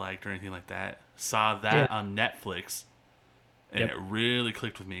style I liked or anything like that. Saw that on Netflix, and it really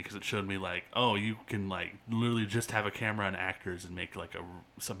clicked with me because it showed me like, oh, you can like literally just have a camera and actors and make like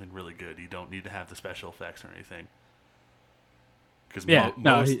something really good. You don't need to have the special effects or anything. Because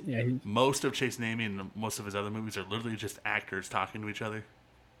most of Chasing Amy and most of his other movies are literally just actors talking to each other.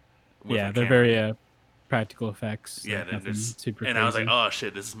 Yeah, they're very practical effects. Yeah, like nothing super and crazy. I was like, oh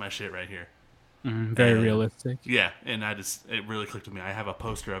shit, this is my shit right here. Very realistic. Yeah, and it really clicked with me. I have a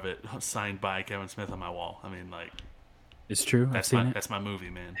poster of it signed by Kevin Smith on my wall. I mean, like, it's true. That's my movie,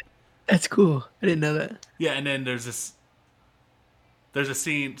 man. That's cool. I didn't know that. Yeah, and then there's a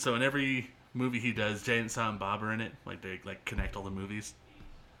scene. So in every movie he does, Jay and Silent Bob are in it. Like they like connect all the movies,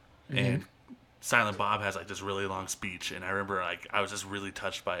 and Silent Bob has like this really long speech, and I remember like I was just really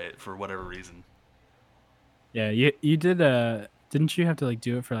touched by it for whatever reason. Yeah, you did. Didn't you have to like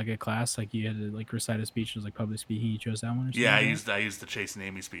do it for like a class? Like you had to like recite a speech. It was like public speaking. You chose that one. Or something Yeah, like I used the Chasing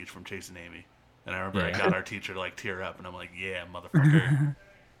Amy speech from Chasing Amy, and I remember I got our teacher to like tear up, and I'm like, yeah, motherfucker.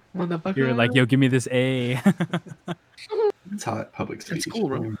 Motherfucker. You were like, yo, give me this A. Taught public speech. That's cool,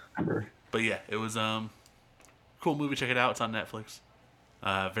 bro. Remember. But yeah, it was cool movie. Check it out. It's on Netflix.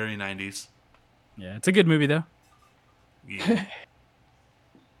 Very 90s. Yeah, it's a good movie though. Yeah.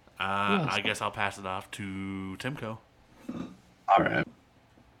 I guess I'll pass it off to Timko. All right.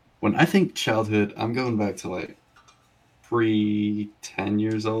 When I think childhood, I'm going back to like 10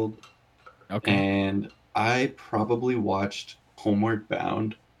 years old. Okay. And I probably watched Homeward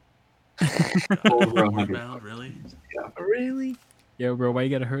Bound over 100 Bound, really? Yeah. Really? Yo, bro, why you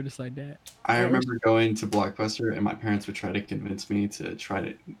gotta hurt us like that? I remember going to Blockbuster and my parents would try to convince me to try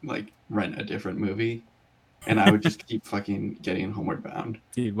to like rent a different movie. And I would just keep fucking getting Homeward Bound.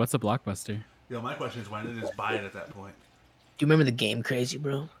 Dude, what's a Blockbuster? Yo, my question is, why did they just buy it at that point? Do you remember the Game Crazy,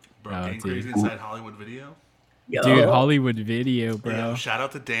 bro? Bro, Oh, Game dude. Crazy inside Hollywood Video? Yo, Dude, Hollywood Video, bro. Yo, shout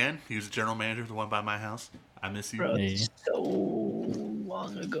out to Dan. He was the general manager of the one by my house. I miss you. bro, Hey. it's so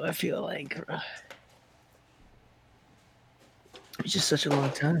long ago. I feel like bro. It's just such a long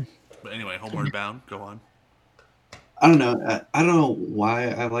time. But anyway, Homeward Bound. Go on. I don't know. I don't know why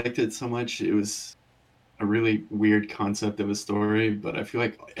I liked it so much. It was a really weird concept of a story, but I feel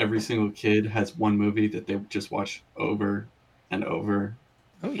like every single kid has one movie that they just watch over and over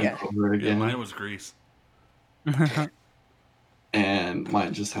Oh yeah. and over Yeah, again. mine was Grease. And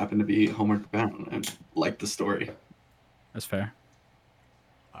mine just happened to be Homeward Bound. I liked the story. That's fair.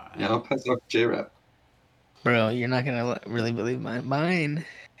 Yeah, I'll pass it off to J-Rap. Bro, you're not gonna really believe mine. Mine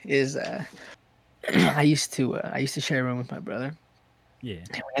is I used to share a room with my brother. Yeah.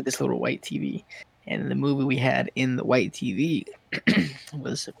 And we had this little white TV, and the movie we had in the white TV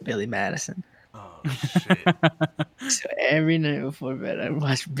was Billy Madison. Oh, shit. So every night before bed, I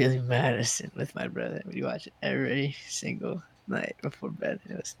watched Billy Madison with my brother. We watch it every single night before bed.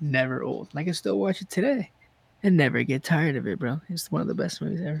 It was never old. And I can still watch it today and never get tired of it, bro. It's one of the best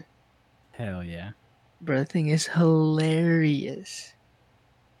movies ever. Hell yeah. Bro, the thing is hilarious.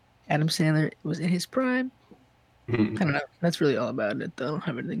 Adam Sandler was in his prime. I don't know. That's really all about it, though. I don't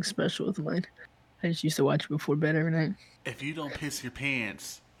have anything special with mine. I just used to watch it before bed every night. If you don't piss your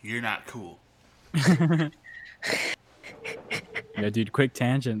pants, you're not cool. Yeah, dude. Quick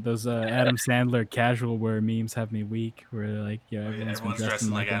tangent. Those Adam Sandler casual wear memes have me weak. Where like, yeah, Everyone's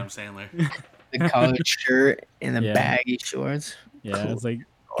dressing like Adam Sandler. The collared shirt and the Yeah. baggy shorts. Yeah, Cool. it's like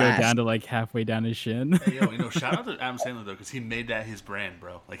go down to like halfway down his shin. Hey, yo, shout out to Adam Sandler though, because he made that his brand,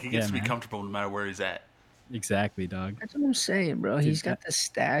 bro. Like he gets to be comfortable no matter where he's at. Exactly, dog. That's what I'm saying, bro. Dude, He's got the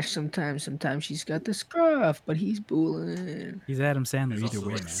stash sometimes. Sometimes he's got the scruff, but he's bulling. He's Adam Sandler He's either also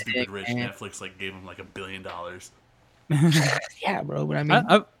way, like man. stupid rich. man. Netflix like gave him like $1 billion. Yeah, bro. But I mean,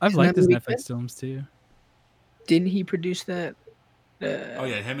 I've isn't liked that his movie Netflix good? films too. Didn't he produce that? Oh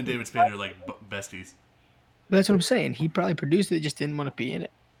yeah, him and David Spade are like besties. That's what I'm saying. He probably produced it, just didn't want to be in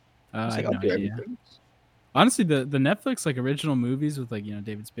it. I He's have like, no I'll do idea. everything. Honestly, the Netflix like original movies with like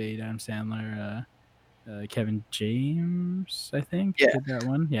David Spade, Adam Sandler, Kevin James, I think did that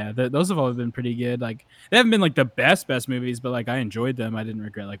one. Yeah, those have all been pretty good. Like they haven't been like the best movies, but like I enjoyed them. I didn't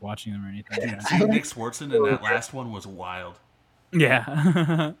regret like watching them or anything. Dude, seeing Nick Swartzen in that last one was wild. Yeah,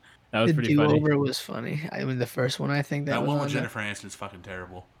 that was The pretty funny. do-over was funny. I mean, the first one, I think That was one with on there. Jennifer Aniston is fucking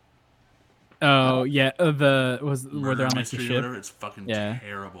terrible. Oh yeah, where they're on like the Mystery or ship. whatever, it's fucking Yeah.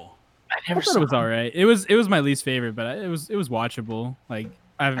 terrible. I I never thought saw it was all right. It was my least favorite, but it was watchable. Like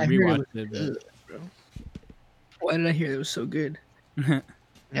I haven't I heard it rewatched was it, good, bro. Why did I hear it was so good? but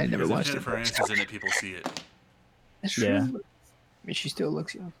I never Because if watched Jennifer it. Aniston's in it, people see it. That's true. Yeah. I mean, she still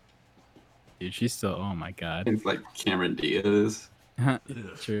looks young. dude, she's still. Oh my god. It's like Cameron Diaz. Ugh.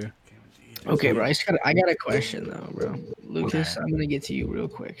 True. Okay, bro. I got a question though, bro. Lucas, I'm gonna get to you real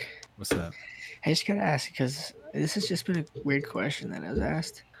quick. What's up? I just gotta ask because this has just been a weird question that I was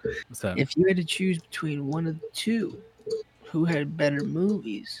asked. What's up? If you had to choose between one of the two, who had better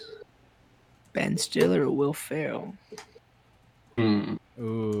movies? Ben Stiller or Will Ferrell? Hmm.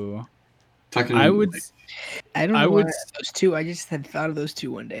 Ooh, Talking I would. like, I don't know I why would- those two. I just had thought of those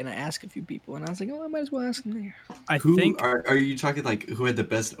two one day, and I asked a few people, and I was like, "Oh, I might as well ask them there." I who think are you talking like who had the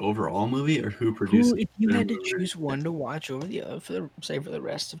best overall movie or who produced? Who, if you the had to movie? choose one to watch over the other for the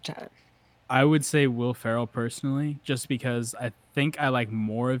rest of time? I would say Will Ferrell personally, just because I think I like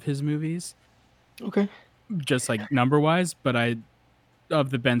more of his movies, Okay. just like number wise. But of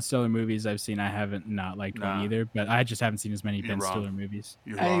the Ben Stiller movies I've seen, I haven't not liked Nah. one either. But I just haven't seen as many You're Ben wrong. Stiller movies.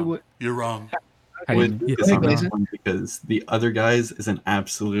 You're I wrong. would- You're wrong. How do you Would mean? focus on Yeah. this one because the other guys is an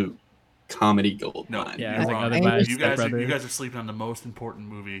absolute comedy gold No, mine. Yeah, you're like wrong. other I guys, You Step guys Brothers. are sleeping on the most important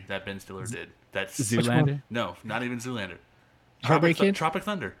movie that Ben Stiller did. That's Zoolander. No, not even Zoolander. Heartbreak Kid? Tropic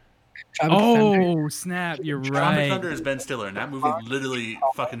Thunder. Tropic Thunder. Oh snap! You're Tropic right. Thunder is Ben Stiller, and that movie literally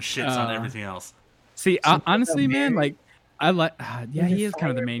fucking shits on everything else. See, Something honestly, about man, Mary. like I like. Yeah, He's he a is kind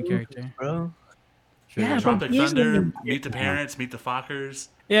of the fire main movie, character. bro. Sure. Yeah, bro. Tropic he's Thunder, the- Meet the Parents, Meet the Fockers,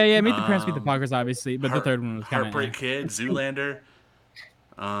 Yeah. Meet the Parents, Meet the Um, Fockers, obviously, but the third one was kind Heartbreak of. Kid, Zoolander.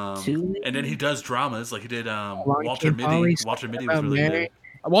 Zoolander? And then he does dramas, like he did Long Walter Kid Mitty. Polly, Walter Mitty About was really Mary.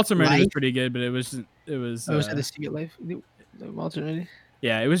 good. Walter Mitty was Life? pretty good, but it was. Oh, was it the Secret Life? The Walter Mitty?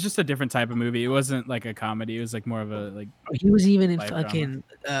 Yeah, it was just a different type of movie. It wasn't like a comedy. It was like more of a like. Oh, he was even in Life drama. fucking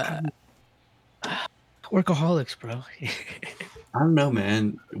Workaholics, bro. I don't know,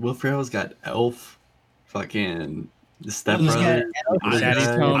 man. Will Ferrell's got Elf, fucking the Step He's got Brothers. Elf. the other Daddy's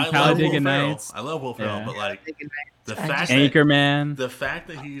guy. Home. I love Talladega Will Ferrell. Nights. I love Will Ferrell, Yeah. but like the I fact just- that Anchorman. the fact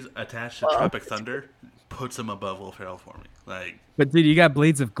that he's attached to Tropic Thunder puts him above Will Ferrell for me. Like But dude, you got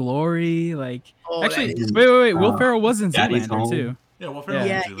Blades of Glory. Like, Oh, actually, that is- wait. Will Ferrell was in Daddy's Zoolander Home. too. yeah, Will Ferrell.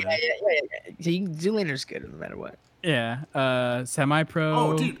 Yeah, was yeah, Zoolander. yeah. So Zoolander's good no matter what. Yeah. Semi-pro.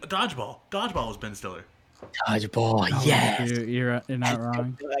 Oh, dude, Dodgeball. Dodgeball was Ben Stiller. Dodgeball, Oh, yes. dude, you're not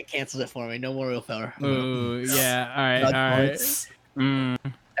wrong. That cancels it for me. No more Will Ferrell. Ooh, yeah. All right. Dodgeball.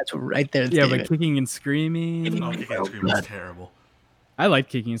 That's right there. Yeah, David. but Kicking and Screaming. Oh, Kicking and Screaming was terrible. I liked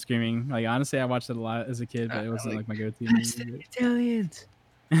Kicking and Screaming. Like honestly, I watched it a lot as a kid, but it wasn't like my go-to movie. Italians.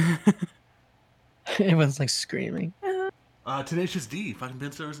 Everyone's like screaming. Tenacious D. Fucking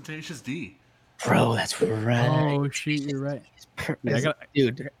Ben Stiller's in Tenacious D. Bro, that's right. Oh shit, you're right. Yeah, I got-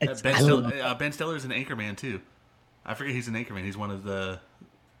 Dude, it's, Ben, I love Ben Stiller's an Anchorman too. I forget he's an Anchorman. He's one of the.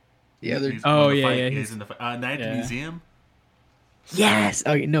 the other. He's Oh, one of the yeah, fight- yeah, He's he's- in the Night at the yeah. Museum. Yes.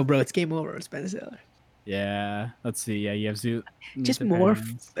 Okay, no, bro, it's game over. It's Ben Stiller. Yeah. Let's see. Yeah, you have Zoo. Meet Just the more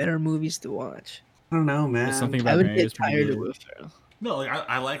Parents. better movies to watch. I don't know, man. There's something I about would Mary get was pretty tired of good. Will Ferrell. No, like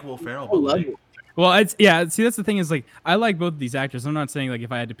I like Will Ferrell, I but love like Will. Well, it's yeah. See, that's the thing is like I like both of these actors. I'm not saying like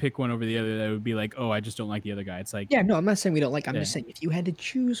if I had to pick one over the other, that would be like, oh, I just don't like the other guy. It's like Yeah, no, I'm not saying we don't like. I'm Yeah. just saying if you had to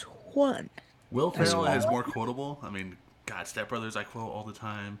choose one. Will That's Ferrell is all. more quotable. I mean, God, Step Brothers I quote all the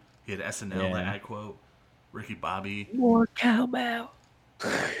time. He had SNL Yeah. that I quote. Ricky Bobby. More cowbell.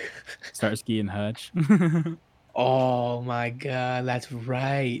 Starsky and Hutch. Oh my god, that's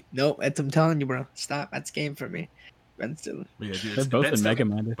right. Nope, I'm telling you, bro. Stop. That's game for me. Ben Stiller. But yeah, dude, They're both Ben in Stiller, Mega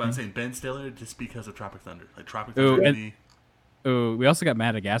Man, I but I'm think. saying Ben Stiller just because of Tropic Thunder. Like Tropic Ooh, Thunder to and- me. Oh, we also got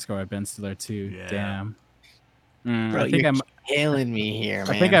Madagascar at Ben Stiller too. Yeah. Damn. Bro, I think you're killing me here,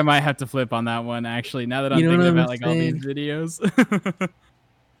 man. I think I might have to flip on that one actually. Now that I'm You know thinking what I'm about like all these saying? videos.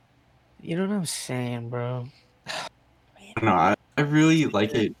 You know what I'm saying, bro? No, I really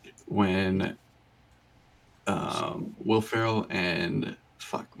like it when Will Ferrell and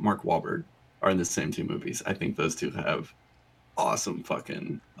Mark Wahlberg are in the same two movies. I think those two have awesome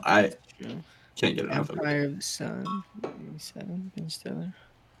fucking. I True. can't get enough of it. Empire of the Sun, 87, Ben Stiller.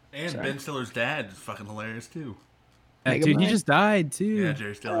 And Sorry. Ben Stiller's dad is fucking hilarious too. Yeah, Mega dude, he Man. just died too. Yeah,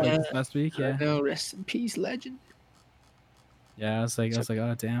 Jerry Stiller. Yeah. Last week, yeah. No, rest in peace, legend. Yeah, I was like,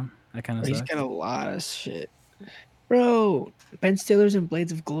 oh damn, that kind of He's sucks. got a lot of shit. Bro, Ben Stiller's in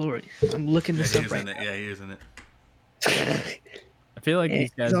Blades of Glory. I'm looking Yeah, this he up is right in it. now. Yeah, he is in it. I feel like Yeah,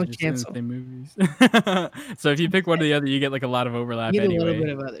 these guys he's are on just in the cancel. same movies. So if you pick one or the other, you get like a lot of overlap You get a anyway. little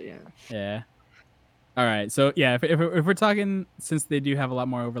bit of other, yeah. Yeah. All right. So yeah, if we're talking, since they do have a lot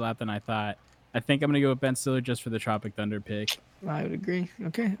more overlap than I thought, I think I'm gonna go with Ben Stiller just for the Tropic Thunder pick. I would agree.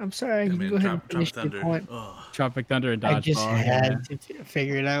 Okay, I'm sorry. Yeah, you man, can go ahead and Tropic finish your Thunder. point. Ugh. Tropic Thunder and Dodgeball. I just yeah. had to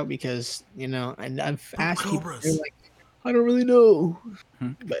figure it out because, you know, and I've asked people, Cobras. they're like, I don't really know.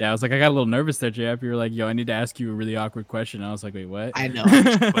 Yeah, I was like, I got a little nervous there, JF. You were like, yo, I need to ask you a really awkward question. I was like, wait, what? I know.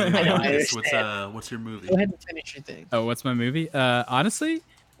 But I know, I anyways, understand. what's your movie? Go ahead and finish your thing. Oh, what's my movie? Honestly,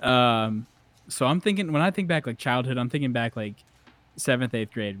 so I'm thinking when I think back like childhood, I'm thinking back like 7th,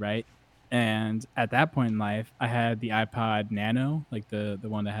 8th grade, right? And at that point in life, I had the iPod Nano, like the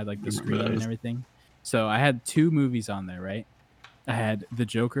one that had like the screen and everything. So I had 2 movies on there, right? I had the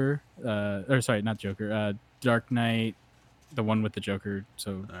Joker, or sorry, not Joker, Dark Knight, the one with the Joker.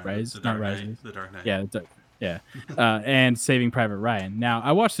 So Rise, The not Dark Rise. Knight. The Dark Knight. Yeah, yeah, and Saving Private Ryan. Now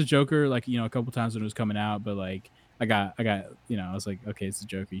I watched the Joker like a couple times when it was coming out, but like I got I was like, okay, it's the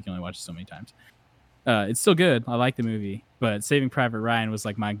Joker. You can only watch it so many times. It's still good. I like the movie, but Saving Private Ryan was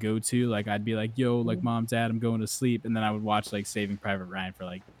like my go-to. Like I'd be like, yo, like Mom, Dad, I'm going to sleep, and then I would watch like Saving Private Ryan for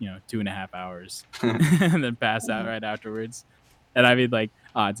like 2.5 hours, and then pass out right afterwards. And I mean, like,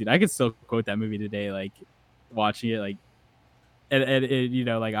 dude, I could still quote that movie today, like watching it, like, and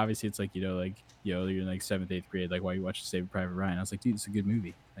it, like obviously it's like like you're in like 7th, 8th grade, like why you watch Saving Private Ryan? I was like, dude, it's a good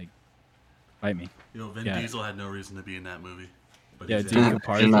movie. Like, fight me. Vin Diesel had no reason to be in that movie. But Yeah, he's dude, in it.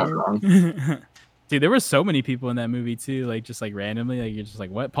 You're not wrong. Dude, there were so many people in that movie too, like just like randomly, like you're just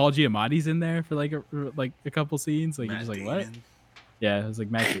like, what? Paul Giamatti's in there for like a couple scenes, like Matt you're just like, Damon. what? Yeah, it was like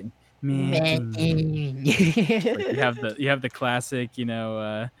Matt Damon. Man. Like, you have the classic,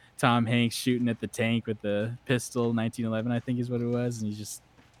 Tom Hanks shooting at the tank with the pistol, 1911, I think is what it was, and he's just,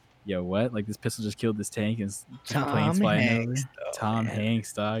 yo, what? Like this pistol just killed this tank, and it's just planes Tom flying Hanks, over. though, Tom man.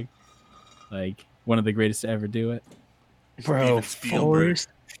 Hanks, dog, like one of the greatest to ever do it. Bro, Steven Spielberg. Forrest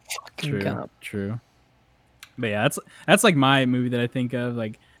fucking True, Gump. true. But yeah, that's like my movie that I think of.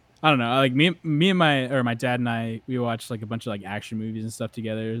 Like, I don't know, like me and my dad and I, we watched like a bunch of like action movies and stuff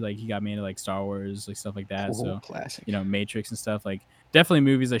together. Like he got me into like Star Wars, like stuff like that. Cool, So classic. Matrix and stuff. Like definitely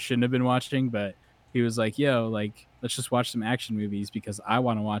movies I shouldn't have been watching, but he was like, yo, like let's just watch some action movies because I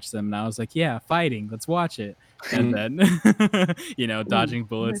want to watch them. And I was like, yeah, fighting, let's watch it. And then dodging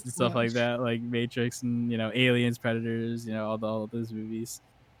bullets and stuff like watch. that, like Matrix and Aliens, Predators, all those movies.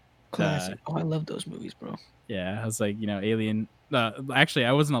 Classic. Oh, I love those movies, bro. Yeah, I was like, Alien. Actually,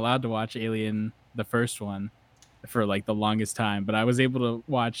 I wasn't allowed to watch Alien, the first one, for like the longest time, but I was able to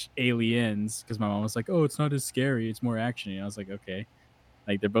watch Aliens because my mom was like, "Oh, it's not as scary; it's more action." I was like, "Okay,"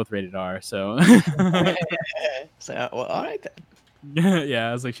 like they're both rated R, so So, well, all right then. yeah.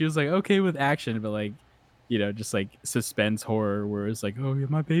 I was like, she was like, okay with action, but like, just like suspense horror, where it's like, "Oh, yeah,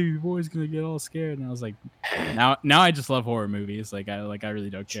 my baby boy's gonna get all scared," and I was like, now I just love horror movies. Like I really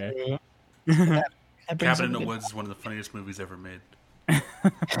don't care. That brings Cabin in up the a good- Woods is one of the funniest movies ever made. I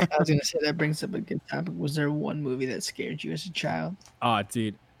was gonna say that brings up a good topic. Was there one movie that scared you as a child? Oh,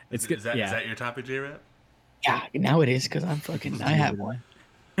 dude, it's good. Is that, yeah. is that your topic, J-Rap? Yeah, now it is because I'm fucking. I have one.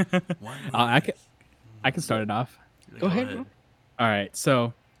 I can start it off. Go ahead, bro. All right,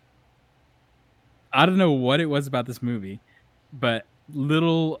 so I don't know what it was about this movie, but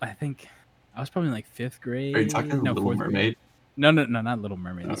I think I was probably in like 5th grade. Are you talking no, Little 4th grade. Mermaid? No, not Little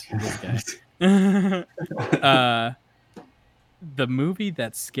Mermaid. This guy. The movie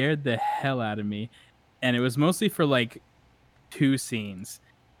that scared the hell out of me, and it was mostly for like 2 scenes,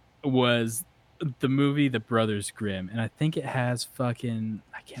 was the movie The Brothers Grimm, and I think it has fucking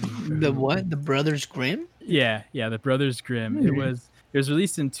I can't remember The what? The Brothers Grimm? Yeah, The Brothers Grimm. It was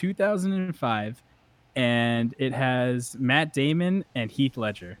released in 2005, and it has Matt Damon and Heath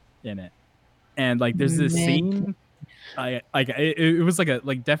Ledger in it. And like, there's this scene. It was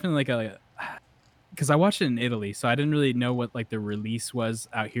definitely because I watched it in Italy, so I didn't really know what like the release was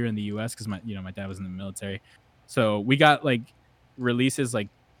out here in the US because my dad was in the military, so we got like releases like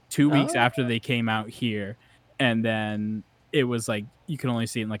 2 weeks after they came out here, and then it was like you could only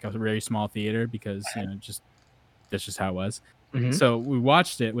see it in like a very small theater because just that's just how it was. Mhm. So we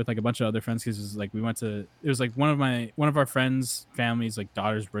watched it with like a bunch of other friends because it was like it was like one of our friends' families like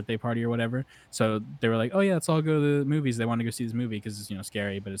daughter's birthday party or whatever. So they were like, oh yeah, let's all go to the movies. They want to go see this movie because it's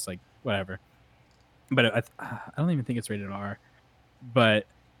scary, but it's like whatever. But I don't even think it's rated R. But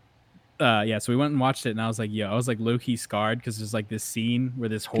yeah, so we went and watched it, and I was like, I was like low key scarred because there's like this scene where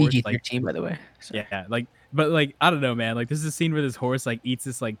this horse PG-13, by the way. Sorry. yeah, but like I don't know, man. Like there's a scene where this horse like eats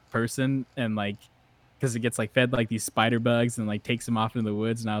this like person and like because it gets like fed like these spider bugs and like takes them off into the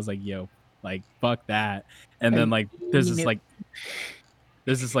woods, and I was like, like fuck that. And then like there's this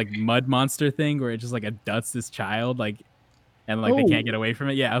like mud monster thing where it just like abducts this child like and like they can't get away from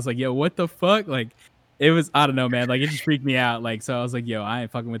it. Yeah, I was like, what the fuck? Like it was, I don't know, man. Like it just freaked me out. Like so I was like, I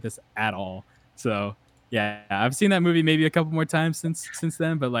ain't fucking with this at all. So yeah, I've seen that movie maybe a couple more times since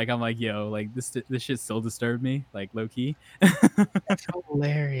then, but like I'm like, like this shit still disturbed me, like low key. That's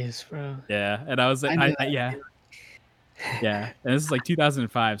hilarious, bro. Yeah, and I was like, yeah, and this is like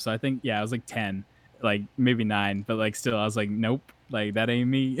 2005, so I think I was like 10, like maybe 9, but like still, I was like, nope, like that ain't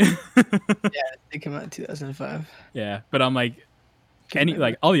me. Yeah, they came out in 2005. Yeah, but I'm like,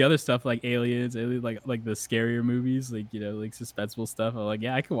 like all the other stuff like Aliens, like the scarier movies, like like suspenseful stuff. I'm like,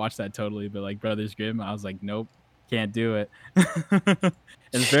 I could watch that totally, but like Brothers Grimm, I was like, nope, can't do it.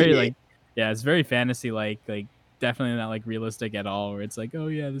 It's very like, it's very fantasy, like definitely not like realistic at all. Where it's like, oh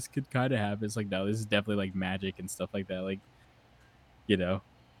yeah, this could kind of happen. It's like, no, this is definitely like magic and stuff like that. Like,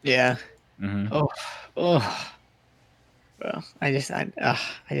 Yeah. Mm-hmm. Bro, I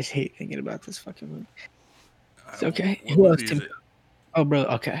just hate thinking about this fucking movie. It's okay. Who else? Oh, bro,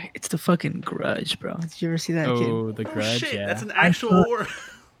 okay. It's the fucking Grudge, bro. Did you ever see that kid? Oh, the Grudge, shit, yeah. That's an actual horror.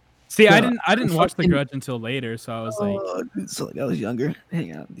 See, I didn't watch The Grudge until later, so I was so like I was younger,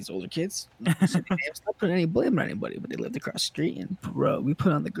 hanging out with these older kids. Not putting any blame on anybody, but they lived across the street, and bro, we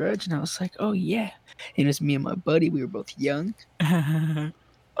put on The Grudge, and I was like, oh yeah. And it was me and my buddy. We were both young. And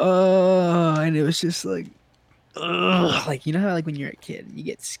it was just like, like you know how like when you're a kid and you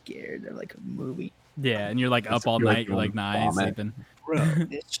get scared of like a movie. Yeah, and you're like up all night. You're like, nah, I ain't sleeping. Bro,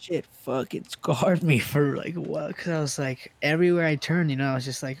 this shit fucking scarred me for like a while because I was like, everywhere I turned, I was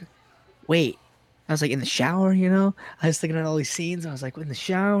just like, wait. I was like in the shower, I was thinking of all these scenes. I was like in the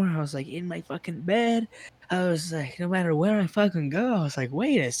shower. I was like in my fucking bed. I was like, no matter where I fucking go, I was like,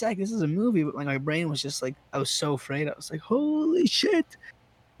 wait a sec, this is a movie. But like my brain was just like, I was so afraid. I was like, holy shit,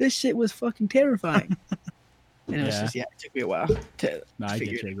 this shit was fucking terrifying. And it was just, it took me a while to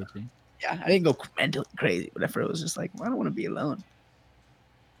figure it out. Yeah, I didn't go mentally crazy, but at first it was just like, well, I don't want to be alone.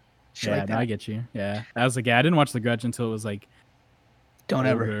 I get you. Yeah, I was like, I didn't watch The Grudge until it was like, don't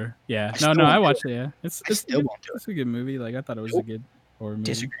older. Ever. Yeah, I watched it. Yeah, it's still it's a good movie. Like I thought it was a good horror movie.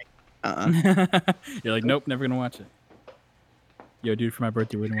 Disagree. You're like, nope, never gonna watch it. Yo, dude, for my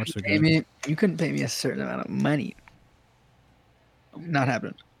birthday, we're gonna watch The Grudge. You couldn't pay me a certain amount of money. Not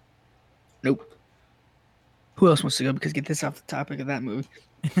happening. Nope. Who else wants to go? Because get this off the topic of that movie.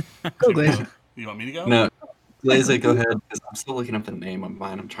 Go, Glaze. You want me to go? No, Glaze, go ahead. Because I'm still looking up the name on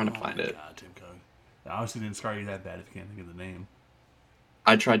mine. I'm trying to find it. God, Tim Cook. I obviously didn't scar you that bad if you can't think of the name.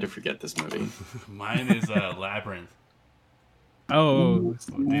 I tried to forget this movie. Mine is Labyrinth. Oh,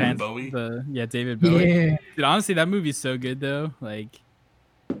 David Bowie. David Bowie. Yeah. Dude, honestly, that movie's so good though. Like,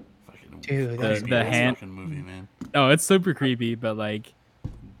 dude, the hand movie, man. Oh, it's super creepy, but like,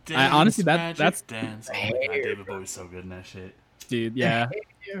 Dance, honestly, that's dance. Oh my God, David Bowie's so good in that shit. Dude, yeah.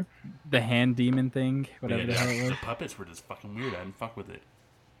 The hand demon thing, whatever the hell it was. The puppets were just fucking weird. I didn't fuck with it.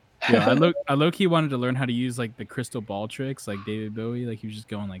 Yeah, I low-key wanted to learn how to use like the crystal ball tricks, like David Bowie. Like he was just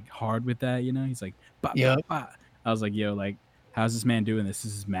going like hard with that, He's like, bah, bah, bah. I was like, like, how's this man doing this?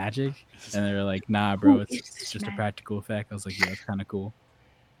 Is this magic? And they were like, nah, bro, it's just a practical effect. I was like, yeah, it's kind of cool.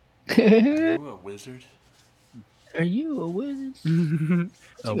 Are you a wizard? Are you a wizard?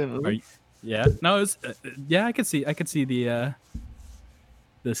 Yeah. No, it's I could see the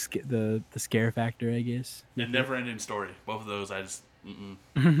scare factor, I guess. The never-ending story. Both of those, I just.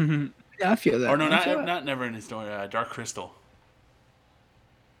 Yeah, I feel that. Or no, not never-ending story. Dark Crystal.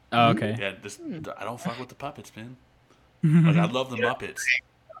 Oh, okay. Yeah, I don't fuck with the puppets, man. Like I love the Muppets.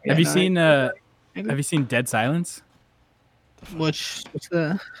 Have you seen Dead Silence? What's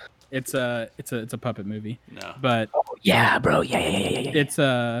the? It's a puppet movie. No. bro. But Yeah. It's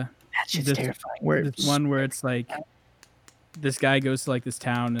that shit's terrifying. One where it's like this guy goes to like this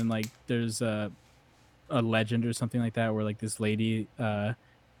town and like there's a a legend or something like that, where like this lady,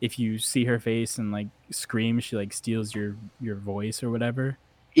 if you see her face and like scream, she like steals your voice or whatever.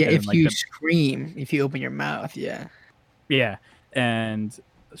 Yeah, And if then, like, you the- scream, if you open your mouth, yeah. Yeah, and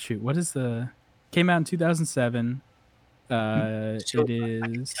shoot, what is came out in 2007. So It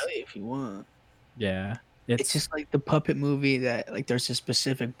is tell you if you want. yeah. It's just like the puppet movie that like there's a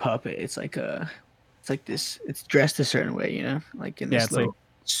specific puppet. It's like this. It's dressed a certain way, you know, like in Yeah, this it's little like-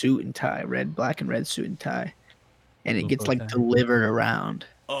 suit and tie, black and red suit and tie, and it Little gets bow like tie. delivered around.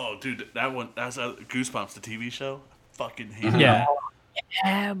 Oh, dude, that one, that's Goosebumps, the TV show. Fucking hate yeah.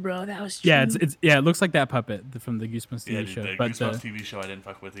 Yeah, bro, that was Yeah, true. it's it looks like that puppet from the Goosebumps TV Yeah, dude, show. the But Goosebumps TV show I didn't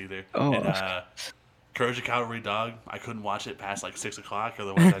fuck with either. Oh. And Courage the Cowardly Dog, I couldn't watch it past like 6 o'clock,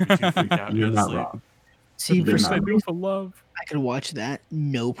 otherwise I'd be too freaked out. and You're go to not sleep. wrong. See, They're for not some I do reason, for love. I could watch that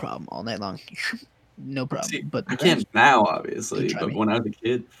no problem all night long, no problem. See, But I can't now, obviously, Try but me. when I was a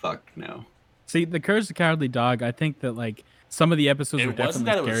kid, fuck no. See, the Courage the Cowardly Dog. I think that like some of the episodes were It wasn't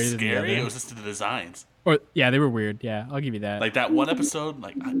definitely that it was scarier than the scary, other. it was just the designs. Or yeah, they were weird. Yeah, I'll give you that. Like that one episode,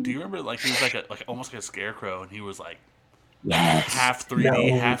 like, do you remember, like, he was like almost like a scarecrow, and he was like yes, half 3D,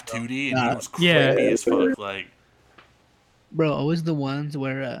 No. half 2D, and he was creepy Yeah. as fuck. Like bro, always the ones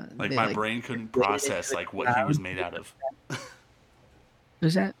where my they, brain couldn't process like what he was made out of.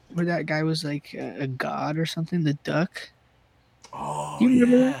 was that where that guy was like a god or something? The duck. Oh, You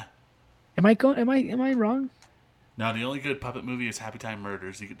remember yeah. that? Am I going? Am I wrong? No, the only good puppet movie is Happy Time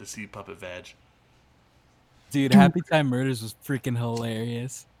Murders. You get to see puppet veg. Dude, Happy Time Murders was freaking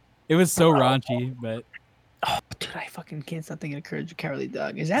hilarious. It was so raunchy, but Oh, dude, I fucking can't stop thinking of Courage the Cowardly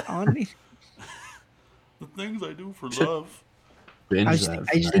Dog. Is that on me? The things I do for love. Binge I just that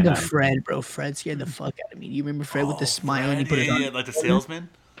think tonight. of Fred, bro. Fred scared the fuck out of me. You remember Fred with the smile and he put yeah, it on? yeah, like the salesman.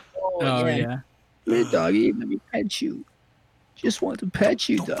 oh yeah. Hey, doggy, let me pet you. Just want to pet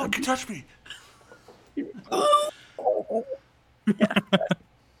you, Don't dog. fucking touch me. Oh, Damn,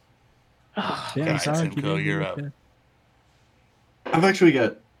 okay. Alright, Sonic, Simcoe, you you're did up. good. I've actually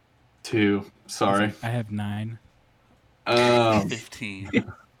got 2. Sorry. I have 9.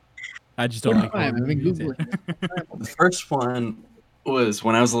 15. I just don't like. I've horror been movies. googling. The first one was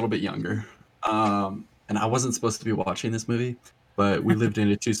when I was a little bit younger. And I wasn't supposed to be watching this movie, but we lived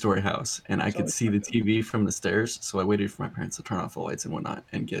in a 2-story house and I could see the TV from the stairs. So I waited for my parents to turn off the lights and whatnot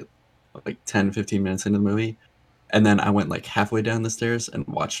and get like 10, 15 minutes into the movie. And then I went like halfway down the stairs and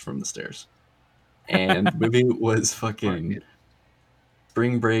watched from the stairs. And the movie was fucking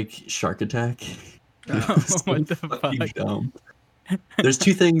Spring Break Shark Attack. It was What the fucking fuck? dumb. There's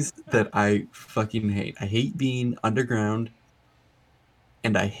 2 things that I fucking hate. I hate being underground,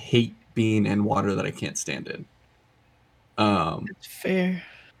 and I hate being in water that I can't stand in. It's fair.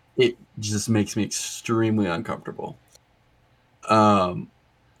 It just makes me extremely uncomfortable. And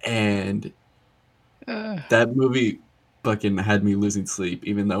that movie fucking had me losing sleep,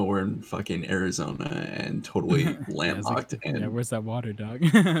 even though we're in fucking Arizona and totally Yeah, it's like, landlocked. yeah, And where's that water, dog?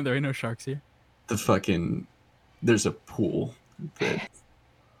 There ain't no sharks here. the fucking there's a pool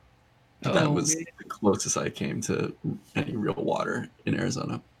that was really? the closest I came to any real water in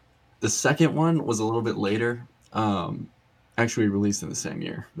Arizona. The second one was a little bit later. Actually released in the same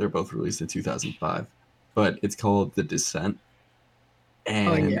year. They're both released in 2005, but it's called The Descent.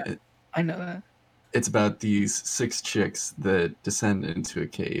 And yeah. I know that. it's about these 6 chicks that descend into a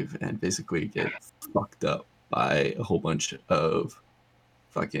cave and basically get fucked up by a whole bunch of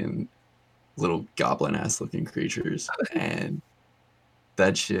fucking little goblin ass looking creatures. And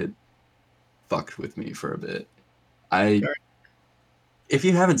that shit fucked with me for a bit. If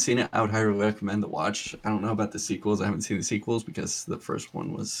you haven't seen it, I would highly recommend the watch. I don't know about the sequels. I haven't seen the sequels because the first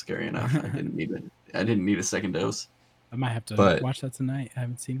one was scary enough. I didn't need a second dose. I might have to But- watch that tonight. I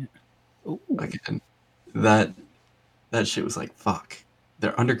haven't seen it. Ooh. Again, that shit was like, fuck.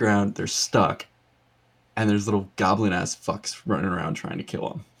 They're underground, they're stuck, and there's little goblin ass fucks running around trying to kill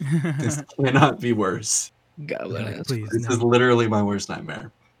them. This cannot be worse. Goblin Like, ass. please, This no. is literally my worst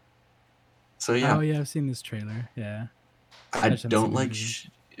nightmare. So yeah, Oh yeah, I've seen this trailer. Yeah. I just haven't don't seen the like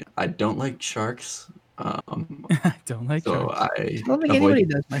movie. I don't like sharks. I don't like So sharks. I don't think anybody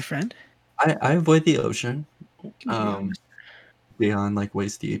does, my friend. I avoid the ocean. Can we be honest? Beyond like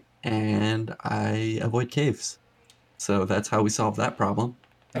waist deep, and I avoid caves. So that's how we solve that problem.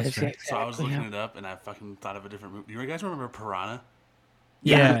 That's right. So I was exactly looking it up, and I fucking thought of a different movie. You guys remember Piranha?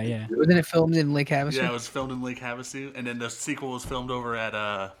 Yeah, yeah. Wasn't it filmed in Lake Havasu? Yeah, it was filmed in Lake Havasu, and then the sequel was filmed over at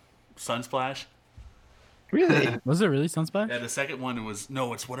Sunsplash. Really? Was it really Sunsplash? Yeah, the second one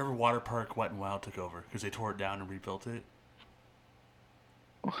it's whatever water park Wet and Wild took over because they tore it down and rebuilt it.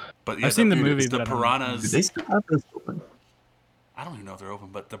 But yeah, I've seen the movie, The but I don't know. Do piranhas. they still have those open? I don't even know if they're open,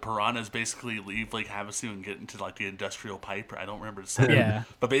 but the piranhas basically leave Lake Havasu and get into like the industrial pipe. I don't remember the second. Yeah.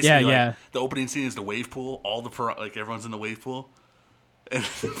 But basically, Yeah, like the opening scene is the wave pool. All the like everyone's in the wave pool, and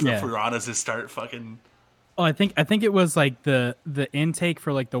the Yeah. piranhas just start fucking. Oh, I think it was like the intake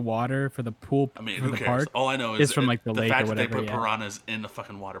for like the water for the pool. I mean, for who the cares? park All I know is from like the lake fact or that they whatever. put Yeah. piranhas in the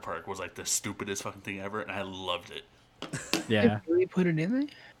fucking water park was like the stupidest fucking thing ever, and I loved it. Yeah. They really put it in there?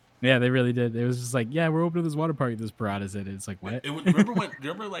 Yeah, they really did. It was just like, yeah, we're opening this water park. There's piranhas in it. It's like, what?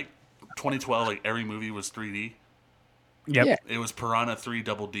 Remember like 2012, like every movie was 3D. Yep. Yeah. It was Piranha 3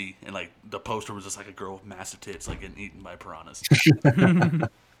 Double D, and like the poster was just like a girl with massive tits, like getting eaten by piranhas.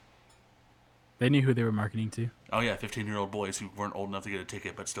 They knew who they were marketing to. Oh yeah, 15-year-old boys who weren't old enough to get a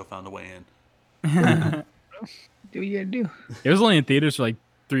ticket but still found a way in. Do what you gotta do. It was only in theaters for like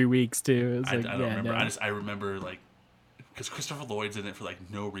 3 weeks too. It was I like, don't yeah, remember. no. I remember like because Christopher Lloyd's in it for like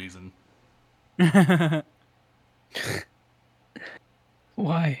no reason.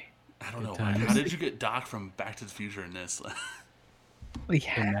 Why? I don't know. times. How did you get Doc from Back to the Future in this? Well, Hey,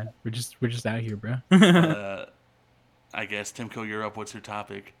 yeah. man, we're just out here, bro. I guess Timko, you're up. What's your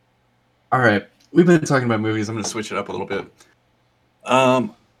topic? All right, we've been talking about movies. I'm going to switch it up a little bit.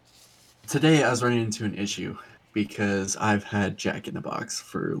 Today I was running into an issue because I've had Jack in the Box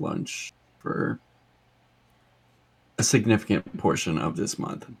for lunch for a significant portion of this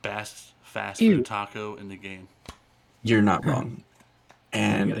month. Best fast Ew. food taco in the game. You're not wrong. you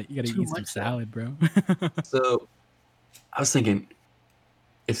And gotta too eat some much, salad, bro. so I was thinking,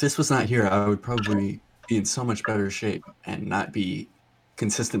 if this was not here, I would probably be in so much better shape and not be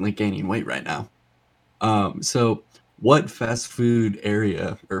consistently gaining weight right now. So what fast food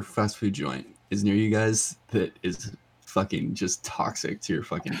area or fast food joint is near you guys that is fucking just toxic to your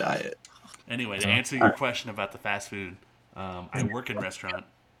fucking diet? Anyway, to answer your question about the fast food, I work in restaurant.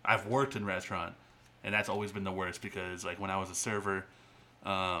 I've worked in restaurant, and that's always been the worst because, like, when I was a server,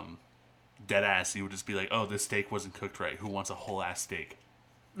 dead ass, you would just be like, "Oh, this steak wasn't cooked right. Who wants a whole ass steak?"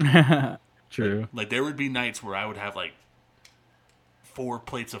 True. Like, there would be nights where I would have like 4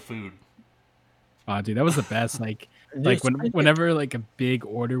 plates of food. Oh, dude, that was the best. Like whenever like a big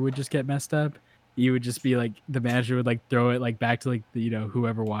order would just get messed up, you would just be like, the manager would like throw it like back to like the,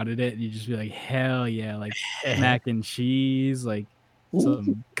 whoever wanted it, and you just be like, hell yeah, like mac and cheese, like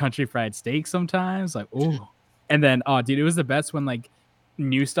some country fried steak sometimes, like oh, and then oh, dude, it was the best when like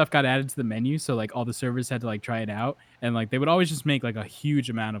new stuff got added to the menu, so like all the servers had to like try it out, and like they would always just make like a huge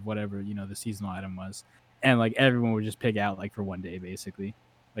amount of whatever the seasonal item was, and like everyone would just pick out like for one day basically,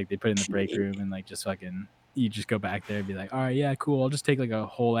 like they put it in the break room and like just fucking. You just go back there and be like, all right, yeah, cool. I'll just take like a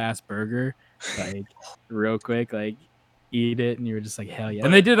whole ass burger, like real quick, like eat it. And you were just like, hell yeah.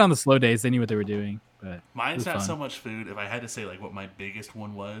 And they did it on the slow days. They knew what they were doing. But Mine's not fun. so much food. If I had to say like what my biggest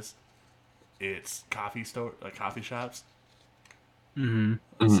one was, it's coffee shops.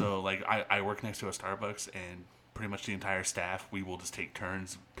 Mm-hmm. So like I work next to a Starbucks, and pretty much the entire staff, we will just take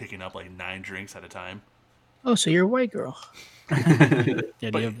turns picking up like 9 drinks at a time. Oh, so you're a white girl. Yeah,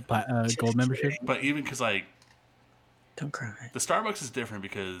 do you have gold membership? But even because like Don't cry. the Starbucks is different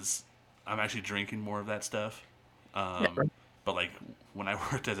because I'm actually drinking more of that stuff. right. But like when I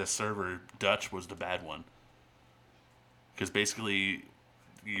worked as a server, Dutch was the bad one. Because basically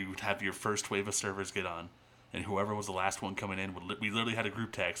you'd have your first wave of servers get on, and whoever was the last one coming in, we literally had a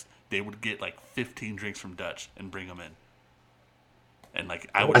group text. They would get like 15 drinks from Dutch and bring them in. And like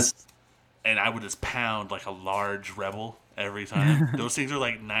I would just pound like a large Rebel every time. Those things are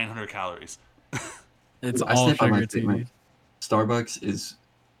like 900 calories. It's I all stand by my sugar too, statement. dude. Starbucks is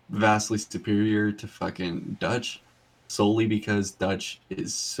vastly superior to fucking Dutch solely because Dutch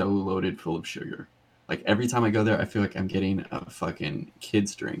is so loaded full of sugar. Like every time I go there, I feel like I'm getting a fucking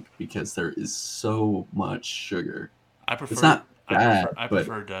kid's drink because there is so much sugar. I prefer. It's not bad, I but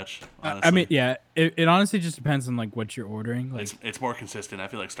prefer Dutch. Honestly. I mean, yeah, it honestly just depends on like what you're ordering. Like, It's more consistent. I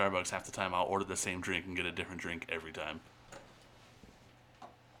feel like Starbucks half the time I'll order the same drink and get a different drink every time.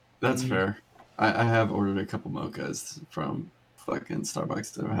 that's fair. I have ordered a couple mochas from fucking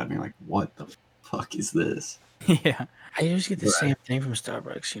Starbucks that had me like, what the fuck is this? yeah, I just get the Right. same thing from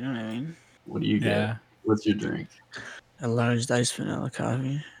Starbucks. You know what I mean? What do you get? yeah. What's your drink? A large diced vanilla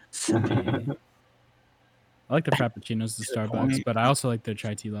coffee. I like the frappuccinos at Starbucks, point. but I also like their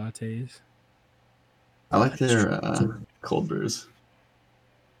chai tea lattes. I like their cold brews.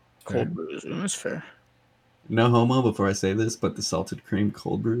 Cold brews. That's fair. No homo before I say this, but the salted cream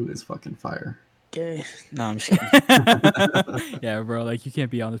cold brew is fucking fire. Gay. No, I'm just kidding. Yeah, bro, like you can't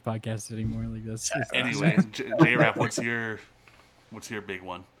be on this podcast anymore. Like that's Anyway, J-Rap, what's your big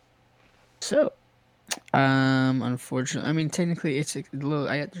one? So, unfortunately, I mean, technically, it's a little.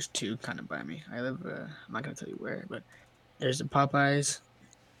 There's 2 kind of by me. I live. I'm not gonna tell you where, but There's a Popeyes,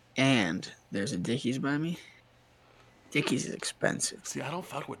 and there's a Dickies by me. Dickies is expensive. See, I don't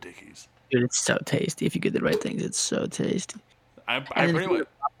fuck with Dickies. Dude, it's so tasty. If you get the right things, it's so tasty. I And pretty if you much.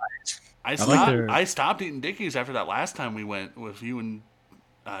 I like stopped. their- I stopped eating Dickies after that last time we went with you and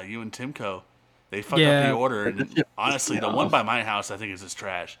Timco. They fucked up Yeah. the order, But the and shit honestly, pissed me the one off. by my house I think is just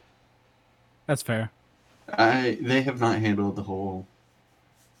trash. That's fair. They have not handled the whole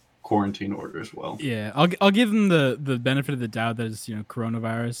quarantine orders well. Yeah, I'll give them the benefit of the doubt that it's,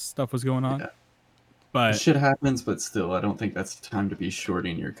 coronavirus stuff was going on. Yeah. But Shit happens, but still, I don't think that's the time to be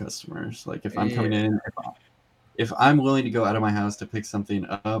shorting your customers. Like, if I'm coming in, if I'm willing to go out of my house to pick something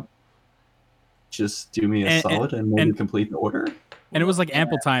up, just do me a And- solid and maybe complete the order. and it was like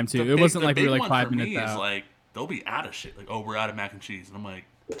ample time too. It wasn't like we were like 5 for minutes me is out. like they'll be out of shit. Like, oh, we're out of mac and cheese, and I'm like,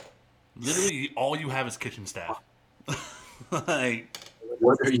 literally, all you have is kitchen staff. Like,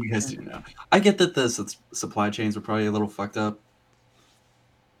 What are you guys doing now? I get that the supply chains were probably a little fucked up,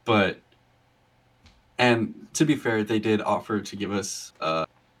 but and to be fair, they did offer to give us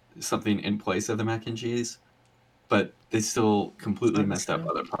something in place of the mac and cheese, but they still completely messed up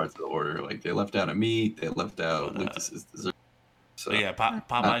other parts of the order. Like they left out a meat, they left out Lucas's dessert. So but yeah,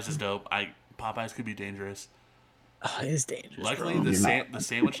 Popeyes is dope. Popeyes could be dangerous. Oh, it is dangerous. Luckily, bro. the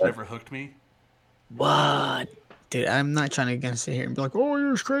sandwich never hooked me. What? Dude, I'm not trying to sit here and be like, "Oh,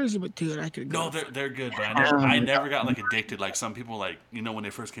 you're just crazy," but dude, I could. No, they're good, but I never got like addicted. Like some people, like when they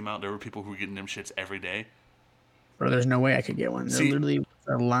first came out, there were people who were getting them shits every day. Bro, there's no way I could get one. They're See, literally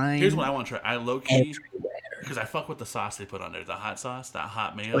a line. Here's what I want to try. I low key everywhere. because I fuck with the sauce they put on there, the hot sauce, that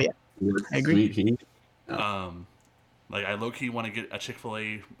hot mayo. Oh yeah, I agree. Sweet heat. Like I low key want to get a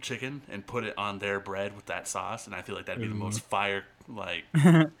Chick-fil-A chicken and put it on their bread with that sauce, and I feel like that'd be the most fire. Like,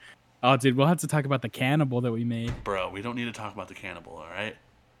 Oh, dude, we'll have to talk about the cannibal that we made. bro, we don't need to talk about the cannibal, all right?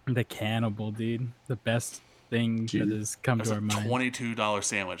 The cannibal, dude, the best thing that has come That's to a our mind. $22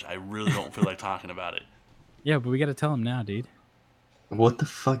 sandwich. I really don't feel like talking about it. Yeah, but we got to tell him now, dude. What the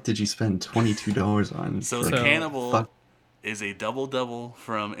fuck did you spend $22 on? So for- the So- cannibal fuck. is a double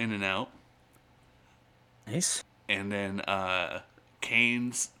from In-N-Out. Nice. And then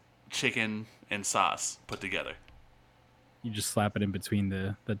Cane's chicken and sauce put together. You just slap it in between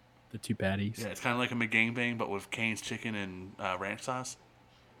the two patties. Yeah, it's kind of like a McGangbang, but with Cane's chicken and ranch sauce.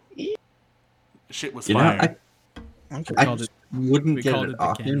 Shit was You know, fire. Okay. I called it- wouldn't we get called it it the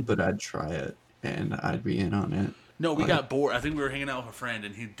often, can. but I'd try it, and I'd be in on it. No, we Like- got bored. I think we were hanging out with a friend,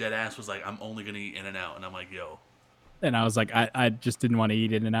 and he dead ass was like, "I'm only gonna eat In-N-Out," and I'm like, "Yo." And I was like, I just didn't want to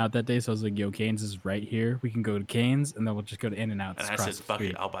eat In-N-Out that day, so I was like, yo, Cane's is right here. We can go to Cane's, and then we'll just go to In-N-Out. And I said, "Fuck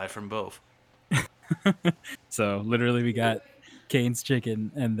it, I'll buy from both." So literally, we got Cane's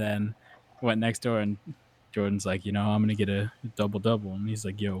chicken, and then went next door, and Jordan's like, I'm gonna get a double, and he's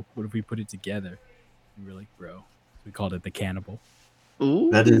like, yo, what if we put it together? And we're like, bro, we called it the cannibal. Ooh,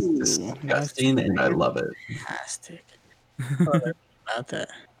 That is that's disgusting, and I love it. fantastic. About that.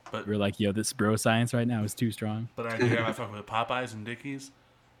 But We were like, yo, this bro science right now is too strong. but I agree. I fucking with Popeyes and Dickies.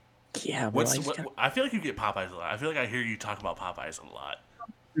 Yeah, bro. I feel like you get Popeyes a lot. I feel like I hear you talk about Popeyes a lot.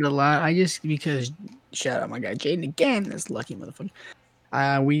 A lot. I just because shout out my guy Jaden again. This lucky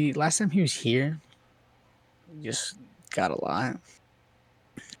motherfucker. We last time he was here, we just got a lot,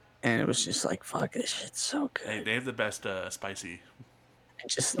 and it was just like, fuck, this shit's so good. They have the best spicy.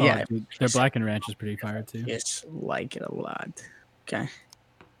 Just Oh, yeah, dude, their black and ranch is pretty fire too. just like it a lot. Okay,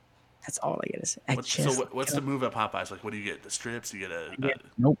 that's all I gotta say. What's the move at Popeyes? Like, what do you get? The strips? You get a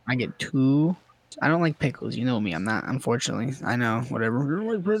Nope, I get 2. I don't like pickles. You know me. I'm not. Unfortunately, I know. Whatever. You don't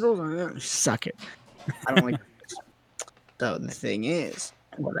like pickles? Suck it. I don't like. Pickles. So the thing is,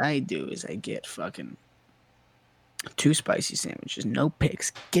 what I do is I get fucking 2 spicy sandwiches, no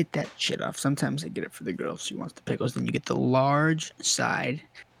picks. Get that shit off. Sometimes I get it for the girl. She wants the pickles. Then you get the large side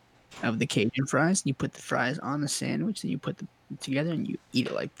of the Cajun fries. You put the fries on the sandwich, then you put them together and you eat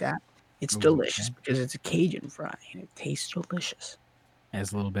it like that. It's Ooh, delicious okay. because it's a Cajun fry and it tastes delicious.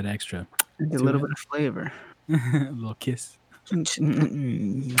 Adds a little bit extra. It's a To little it. bit of flavor. A little kiss. Just a little bit.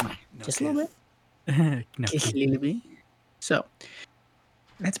 No, Just a little bit. So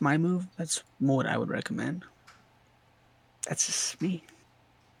that's my move. That's more what I would recommend. That's just me.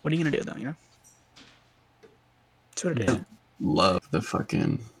 What are you gonna do though? That's what it is. Yeah. Love the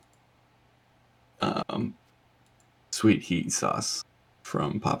fucking sweet heat sauce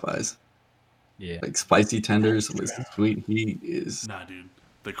from Popeyes. Yeah. Like spicy tenders with sweet heat is Nah, dude.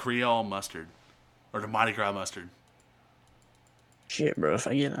 The Creole mustard. Or the Mardi Gras mustard. Shit, bro. If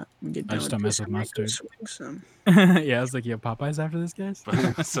I get I just don't mess with mustard. Some. Yeah, I was like, yo, Popeyes after this, guys?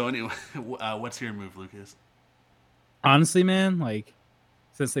 So anyway, what's your move, Lucas? Honestly, man, like,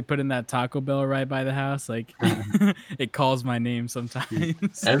 since they put in that Taco Bell right by the house, like it calls my name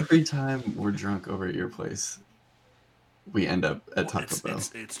sometimes. Every time we're drunk over at your place, we end up at Taco Bell.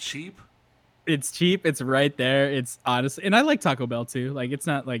 It's cheap. It's cheap. It's right there. It's honestly, and I like Taco Bell too. Like, it's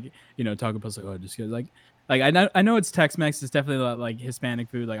not like, Taco Bell's like, oh, just good. Like I know it's Tex-Mex. It's definitely a lot like Hispanic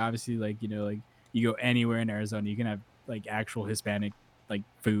food. Like, obviously, like, like you go anywhere in Arizona, you can have like actual Hispanic like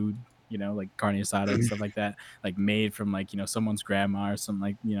food, like carne asada and stuff like that, like made from like, someone's grandma or something,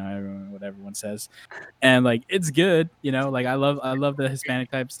 like, what everyone says. And like, it's good, like I love the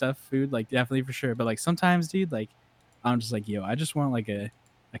Hispanic type stuff, food, like definitely for sure. But like sometimes, dude, like I'm just like, I just want like a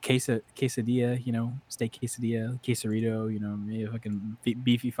quesadilla, steak quesadilla, quesarito, maybe a fucking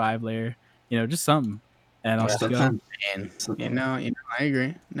beefy 5-layer, just something. And I'll just go. Sometimes, I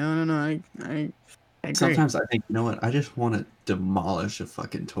agree. No, I agree. Sometimes I think, you know what? I just want to demolish a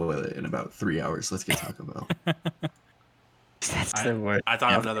fucking toilet in about 3 hours. Let's get Taco Bell. That's the word. I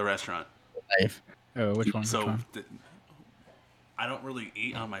thought of another restaurant. Life. Oh, which one? So Which one? I don't really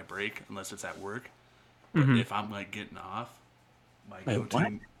eat on my break unless it's at work. But if I'm like getting off, my go-to,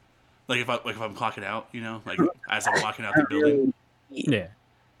 what? like if I'm clocking out, like as I'm walking out the building. Yeah.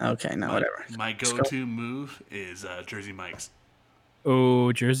 Okay, no, whatever. My go-to move is Jersey Mike's.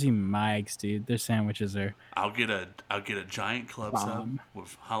 Oh, Jersey Mike's, dude. Their sandwiches are. I'll get a giant club sub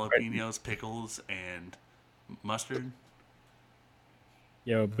with jalapenos, pickles, and mustard.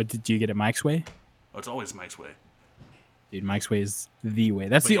 Yo, but did you get it Mike's Way? Oh, it's always Mike's Way. Dude, Mike's Way is the way.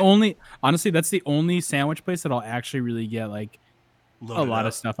 That's honestly, that's the only sandwich place that I'll actually really get like Loaded a lot up.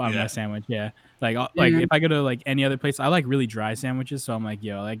 of stuff on my sandwich. Yeah. Like if I go to like any other place, I like really dry sandwiches. So I'm like,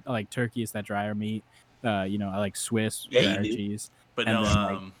 I like turkey, it's that drier meat. I like Swiss cheese. But and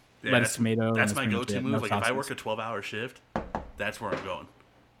no, then, lettuce, tomato. That's and my go-to move. no Like if I sauces. work a 12-hour shift, that's where I'm going.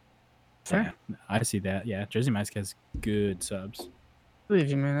 Yeah, I see that. Yeah, Jersey Mike's has good subs. Believe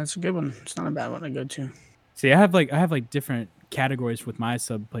you, man. That's a good one. It's not a bad one to go to. See, I have like different categories with my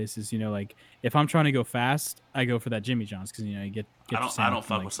sub places. Like if I'm trying to go fast, I go for that Jimmy John's because you get. I don't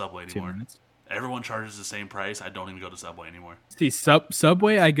fuck with Subway 2 anymore. minutes. Everyone charges the same price. I don't even go to Subway anymore. See,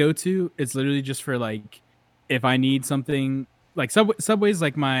 Subway I go to, it's literally just for like if I need something. Like Subway's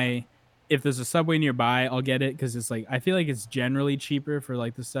like if there's a Subway nearby, I'll get it because it's like I feel like it's generally cheaper for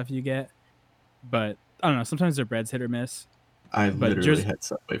like the stuff you get. But I don't know. Sometimes their bread's hit or miss. I literally had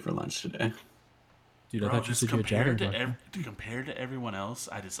Subway for lunch today. Dude, Bro, I thought you just said you were compared Jagger. compared to everyone else,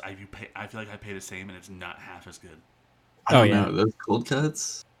 I feel like I pay the same and it's not half as good. I don't know. Those cold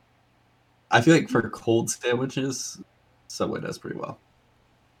cuts. I feel like for cold sandwiches, Subway does pretty well.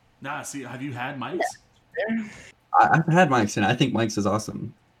 Nah, see, have you had Mike's? I've had Mike's, and I think Mike's is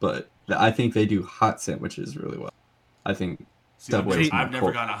awesome, but I think they do hot sandwiches really well. I think Subway. I've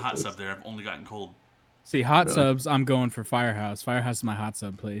never gotten a hot sub there. I've only gotten cold. See, hot subs, I'm going for Firehouse. Firehouse is my hot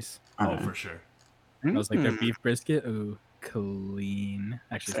sub place. Oh, for sure. I was like, their beef brisket, ooh, clean.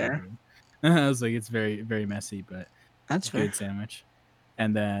 Actually, it's not good. I was like, it's very, very messy, but that's a good sandwich.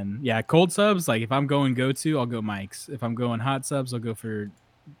 And then, cold subs, like if I'm going go-to, I'll go Mike's. If I'm going hot subs, I'll go for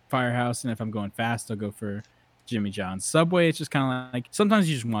Firehouse. And if I'm going fast, I'll go for Jimmy John's. Subway, it's just kind of like, sometimes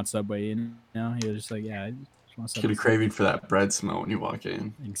you just want Subway, you're just like, I just want Subway. Get a craving for that bread smell when you walk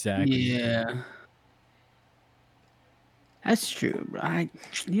in. Exactly. Yeah. That's true, bro.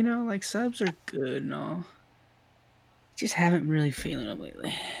 Like subs are good and all. Just haven't really feeling them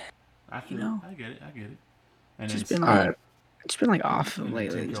lately. I get it. And It's been like off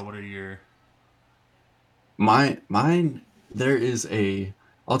lately. Tinko, what are your... Mine, there is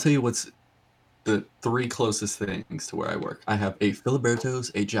I'll tell you what's the 3 closest things to where I work. I have a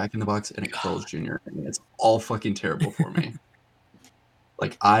Filiberto's, a Jack in the Box, and a Carl's Jr. And it's all fucking terrible for me.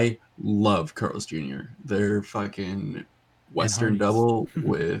 Like, I love Carl's Jr. They're fucking Western double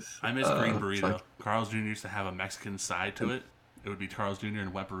with... I miss green burrito. Carl's Jr. used to have a Mexican side to it. It would be Carl's Jr.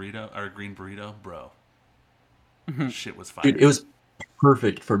 and wet burrito, or green burrito. Bro. Shit was fire. Dude, it was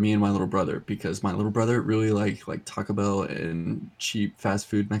perfect for me and my little brother because my little brother really liked like Taco Bell and cheap fast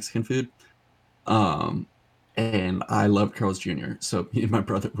food Mexican food. And I loved Carl's Jr. So me and my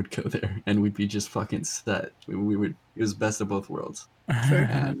brother would go there and we'd be just fucking set. We would, it was best of both worlds.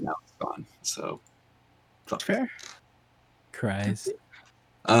 And now it's gone. So fuck. Fair. Cries.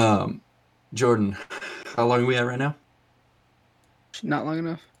 Jordan, how long are we at right now? Not long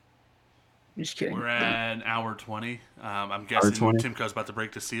enough. I'm just kidding. We're at an hour 20. I'm guessing Timko's about to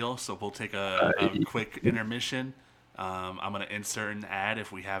break the seal, so we'll take a quick intermission. I'm going to insert an ad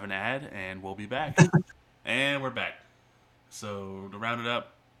if we have an ad, and we'll be back. And we're back. So to round it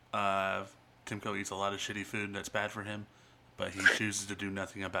up, Timko eats a lot of shitty food that's bad for him, but he chooses to do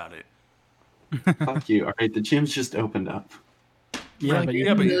nothing about it. Fuck you. All right, the gym's just opened up. Yeah, Bro, but you're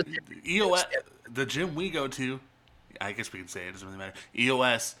Yeah, but military. EOS, the gym we go to, I guess we can say it doesn't really matter.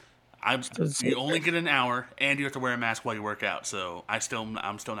 EOS, you only get an hour, and you have to wear a mask while you work out. So I'm still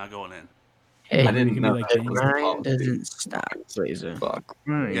not going in. Hey, I didn't can be know like that James. was the grind policy. doesn't stop, Blazer. Fuck.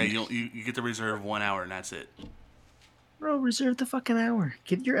 Grind. Yeah, you get to reserve 1 hour, and that's it. Bro, reserve the fucking hour.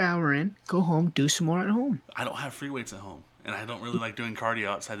 Get your hour in. Go home. Do some more at home. I don't have free weights at home, and I don't really like doing cardio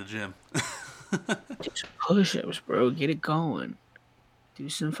outside the gym. Do some push-ups, bro. Get it going. Do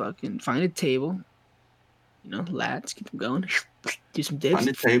some fucking. Find a table. Lats. Get them going. Do some dips. Find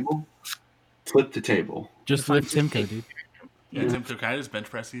a table, flip the table. Just Find lift some Timko, dude. Yeah, Tim, can I just bench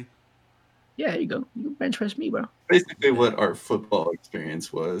press you? Yeah, there you go. You can bench press me, bro. Basically, what our football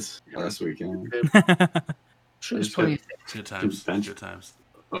experience was last weekend. Sure, there's Just plenty of Good times. bench. Good times.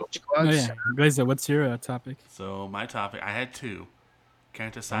 Oh yeah, Glazer, what's your topic? So my topic, I had two.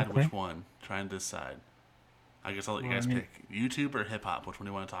 Can't decide Okay. which one. Try and decide. I guess I'll let you Well, guys I mean- pick. YouTube or hip hop? Which one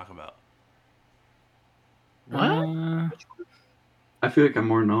do you want to talk about? What? I feel like I'm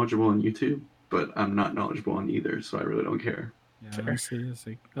more knowledgeable on YouTube, but I'm not knowledgeable on either, so I really don't care. Yeah, Fair. let's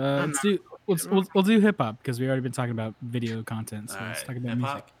see. We'll do hip hop because we already been talking about video content. So All let's right, talk about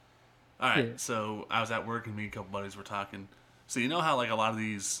hip-hop? music. All right. Yeah. So I was at work and me and a couple buddies were talking. So you know how like a lot of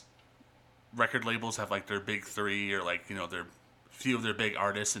these record labels have like their big three or like their few of their big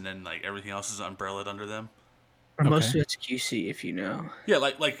artists and then like everything else is umbrellaed under them. Or Okay. most of it's QC, if you know. Yeah,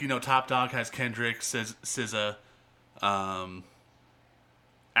 like Top Dog has Kendrick, SZA,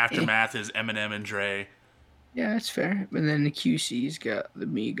 Aftermath is Eminem and Dre. Yeah, that's fair. And then the QC's got the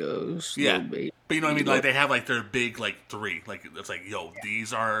Migos. Yeah. Lil Baby. But you know what I mean? Like they have like their big like three. Like it's like, yo,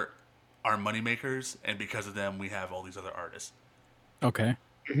 these are our moneymakers, and because of them, we have all these other artists. Okay.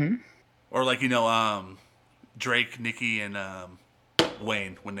 Or like Drake, Nicki, and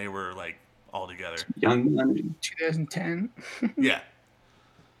Wayne when they were like all together. Young Money. 2010. Yeah.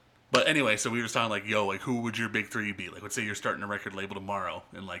 But anyway, so we were just talking like, yo, like who would your big three be? Like, let's say you're starting a record label tomorrow,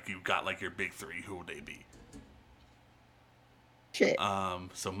 and like you got like your big three. Who would they be? Shit.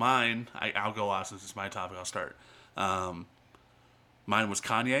 So mine, I'll go last since it's my topic. I'll start. Mine was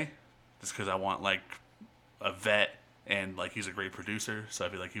Kanye, just because I want like a vet and like he's a great producer, so I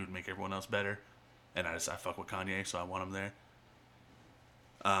feel like he would make everyone else better. And I fuck with Kanye, so I want him there.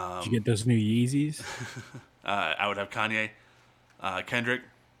 Did you get those new Yeezys? I would have Kanye, Kendrick,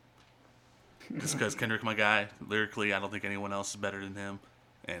 just because Kendrick my guy. Lyrically, I don't think anyone else is better than him.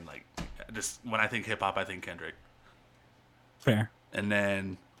 And like, just when I think hip hop, I think Kendrick. Fair. And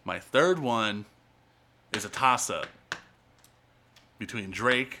then my third one is a toss-up between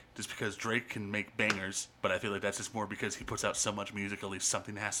Drake, just because Drake can make bangers, but I feel like that's just more because he puts out so much music, at least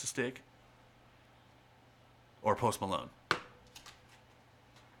something has to stick. Or Post Malone.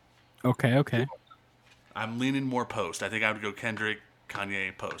 Okay. I'm leaning more Post. I think I would go Kendrick,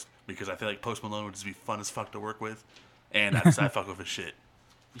 Kanye, Post, because I feel like Post Malone would just be fun as fuck to work with, and I fuck with his shit.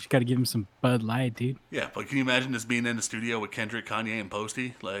 You just gotta give him some Bud Light, dude. Yeah, but can you imagine just being in the studio with Kendrick, Kanye, and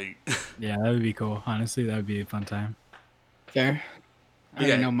Posty? Like, Yeah, that would be cool. Honestly, that would be a fun time. Fair. I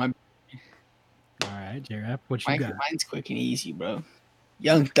Yeah. don't know. All right, J-Rap, what you got? Mine's quick and easy, bro.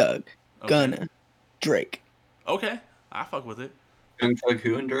 Young Thug, okay. Gunna, Drake. Okay, I fuck with it. Young Thug,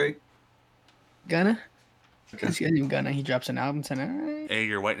 who, and Drake? Gunna? Okay. This guy's named Gunna. He drops an album tonight. A,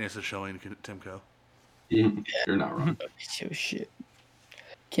 your whiteness is showing, Timko. You're not wrong. Oh, shit.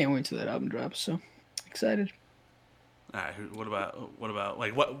 Can't wait till that album drops. So excited. All right, what about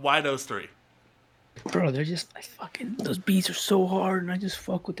like why those three? Bro, they're just like fucking. Those beats are so hard, and I just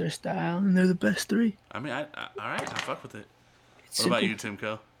fuck with their style, and they're the best three. I mean, all right, I fuck with it. It's What about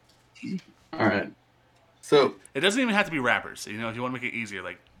simple. you, Timko? All right. So, It doesn't even have to be rappers. You know, if you want to make it easier,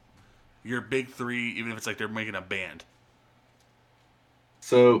 like your big three, even if it's like they're making a band.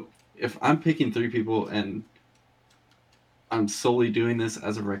 if I'm picking three people and I'm solely doing this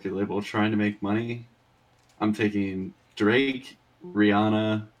as a record label trying to make money, I'm taking Drake,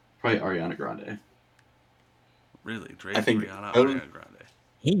 Rihanna, probably Ariana Grande. Really, Drake, I think Rihanna, those- Ariana Grande.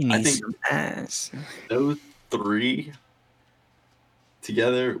 He I needs think- some ass. Those three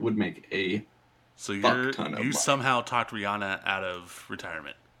together would make a So Fuck ton of you money. somehow talked Rihanna out of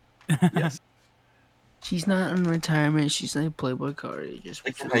retirement. yes. She's not in retirement. She's like Playboy Cardi. Just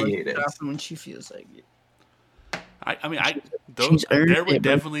Like a dropping hiatus. when she feels like it. I mean, She's earned there would it,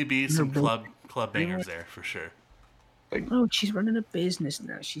 bro. definitely be some Her club bangers there for sure. Oh, she's running a business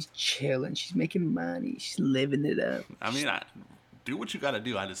now. She's chilling. She's making money. She's living it up. I mean, do what you got to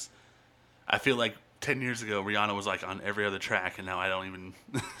do. I feel like 10 years ago Rihanna was like on every other track, and now I don't even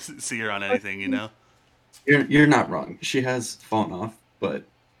see her on anything. You know? You're not wrong. She has fallen off, but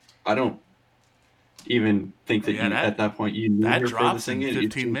I don't even think that Yeah, you at that point you need that her for the drops in singing. You 15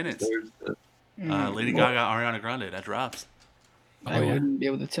 think minutes. there's Lady Gaga, Ariana Grande, that drops. I Oh, yeah. wouldn't be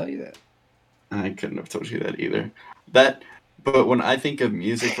able to tell you that. I couldn't have told you that either. But when I think of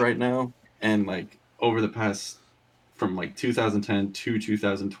music right now, and like over the past from like 2010 to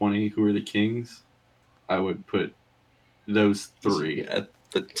 2020, who are the kings? I would put those three at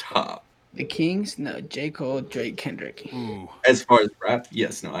the top. The Kings? No, J. Cole, Drake, Kendrick. Ooh. As far as rap,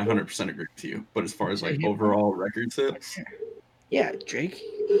 yes, no, I 100% agree with you. But as far as like overall record sales, Yeah, Drake,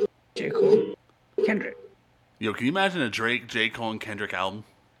 J. Cole, Kendrick. Yo, can you imagine a Drake, J. Cole, and Kendrick album?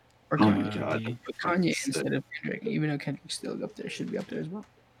 Or oh my Kanye. god, Put Kanye instead of Kendrick, even though Kendrick's still up there, should be up there as well.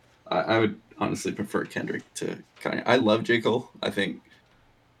 I would honestly prefer Kendrick to Kanye. I love J. Cole. I think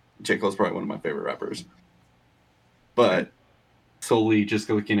J. Cole's probably one of my favorite rappers. But solely just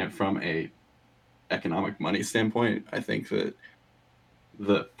looking at it from a economic money standpoint, I think that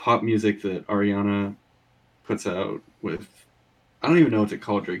the pop music that Ariana puts out with, I don't even know what to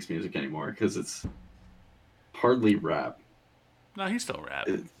call Drake's music anymore because it's hardly rap. No, he's still rap.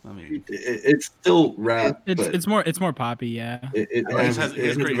 I mean, It's still rap, but It's more poppy, yeah. it He has, has it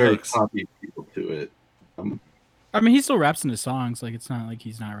has great a very hooks. poppy feel to it. I mean, he still raps in his songs. Like, it's not like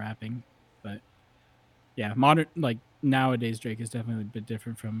he's not rapping, but yeah, modern like nowadays Drake is definitely a bit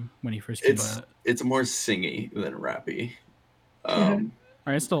different from when he first came out. It's more singy than rappy.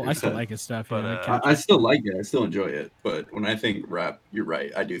 I still like his stuff. But, yeah, like I still like it. I still enjoy it. But when I think rap, you're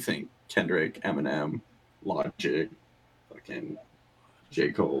right. I do think Kendrick, Eminem, Logic, fucking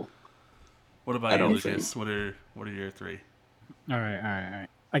J. Cole. what I about you, don't Lucas? What are your three? all right.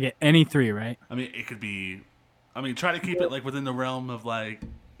 I get any three, right? I mean, it could be. I mean, try to keep it like within the realm of like,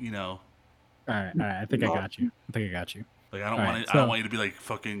 you know, All right. I think I got you. like I don't All want right, I don't so- want you to be like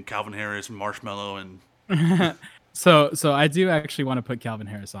fucking Calvin Harris, Marshmello, and So I do actually want to put Calvin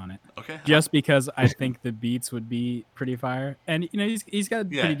Harris on it, okay, just because I think the beats would be pretty fire, and you know he's got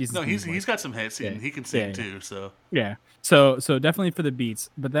yeah, pretty decent. no, singing voice. he's got some hits and Yeah. he can sing Yeah. too. So, Yeah. So definitely for the beats,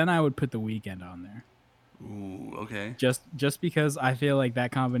 but then I would put The Weeknd on there, ooh, okay, just because I feel like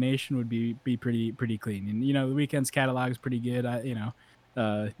that combination would be pretty clean. And you know, The Weeknd's catalog is pretty good.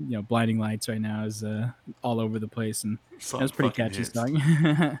 Blinding Lights right now is all over the place, and some it's a pretty fucking catchy hits.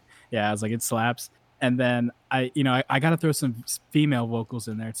 song. Yeah, I was like, it slaps. And then I got to throw some female vocals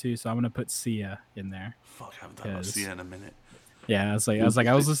in there too, so I'm gonna put Sia in there. Fuck, I haven't thought about 'Cause- Sia in a minute. Yeah, I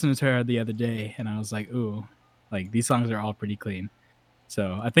was listening to her the other day, and I was like, ooh, like these songs are all pretty clean.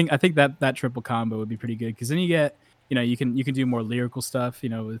 So I think that triple combo would be pretty good, because then you get, you can do more lyrical stuff,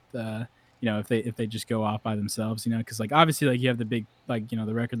 with if they just go off by themselves, because like obviously like you have the big, like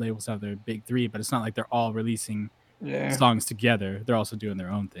the record labels have their big three, but it's not like they're all releasing songs together. They're also doing their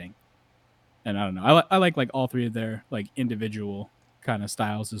own thing. And I don't know, I like all three of their like individual kind of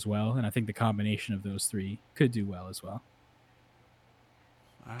styles as well, and I think the combination of those three could do well as well.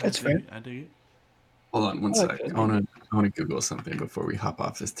 That's fair. I dig it. Hold on one I like sec. that. I want to Google something before we hop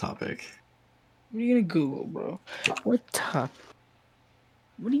off this topic. What are you gonna Google, bro? What are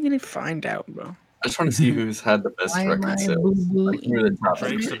you gonna find out, bro? I just want to see who's had the best Why am record I sales. boo-boo Like, who are the top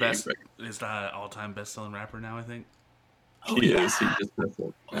Drake's the three best. records? Is the all-time best-selling rapper now? I think. He is. He just passed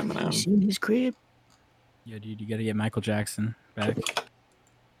up You Eminem. seen his crib? Yeah, dude, you got to get Michael Jackson back.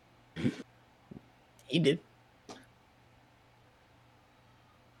 He did.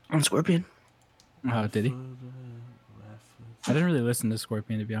 On Scorpion. Oh, did he? I didn't really listen to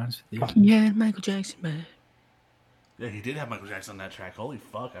Scorpion, to be honest with you. Yeah, Michael Jackson, man. Yeah, he did have Michael Jackson on that track. Holy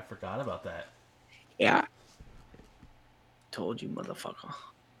fuck, I forgot about that. Yeah. Told you, motherfucker.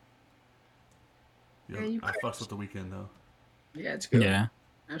 Yo, Yeah, you I fucks with The Weeknd though. Yeah, it's good. Yeah,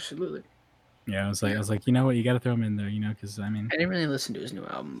 Absolutely. yeah. I was like, you know what? You got to throw him in there, because I mean, I didn't really listen to his new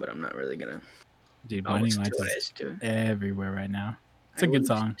album, but I'm not really gonna. dude, I'll Blinding listen Lights to it. is Listen to it. everywhere right now. It's I a will good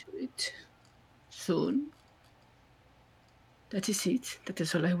listen song. to it soon. That is it. That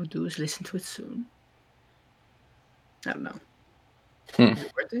is all I would do is listen to it soon. I don't know. Hmm. Is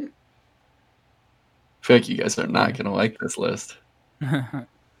it worth it? I feel like you guys are not gonna like this list.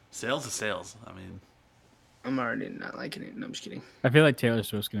 Sales is sales. I mean, I'm already not liking it. No, I'm just kidding. I feel like Taylor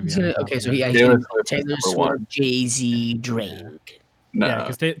Swift's gonna be. He's on gonna, top okay, of so that. he Taylor actually Swift is Taylor number Swift, one. Jay-Z, Drake. No, Yeah,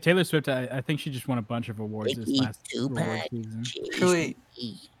 because Taylor Swift, I think she just won a bunch of awards this Nicki, last award Tupac, season. Really?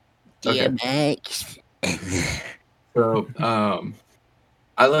 Okay. DMX. So,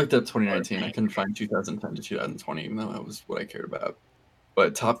 I looked up 2019. I couldn't find 2010 to 2020, even though that was what I cared about.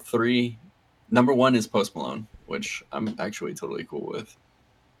 But top three, number one is Post Malone, which I'm actually totally cool with.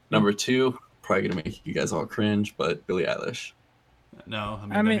 Number two, probably gonna make you guys all cringe, but Billie Eilish. no, I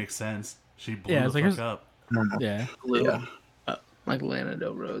mean, I that mean- makes sense. She blew Yeah, the it's like fuck here's- up. Yeah, Yeah, Like Lana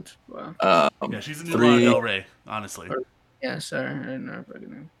Del Rhodes. Wow. Yeah, she's the new Lana three. Del Rey, honestly. Yeah, sorry. I didn't know her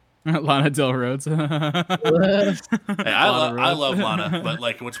fucking name. Lana Del Rhodes. Hey, I love Lana, but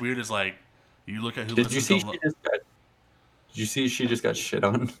like what's weird is like you look at who Did you listens see to she just got? Did you see she just got shit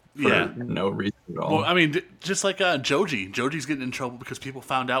on for Yeah. no reason at all? Well, I mean, just like Joji. Joji's getting in trouble because people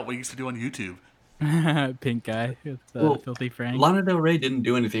found out what he used to do on YouTube. Pink guy with Filthy Frank. Lana Del Rey didn't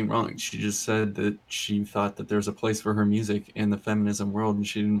do anything wrong. She just said that she thought that there's a place for her music in the feminism world, and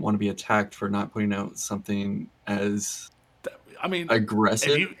she didn't want to be attacked for not putting out something as I mean,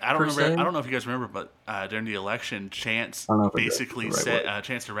 aggressive. I don't know if you guys remember, but during the election, Chance basically said,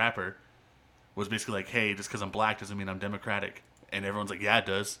 Chance the Rapper was basically like, "Hey, just because I'm black doesn't mean I'm Democratic," and everyone's like, "Yeah, it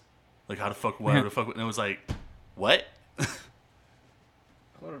does." Like, how the fuck? What the fuck? And it was like, what? I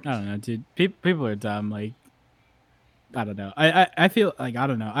don't know, dude. People are dumb. Like, I don't know. I feel like I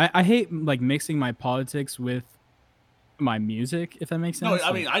don't know. I hate like mixing my politics with my music, if that makes sense. No,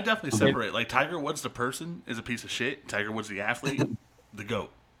 I mean, I definitely separate. Like, Tiger Woods the person is a piece of shit. Tiger Woods the athlete, the GOAT.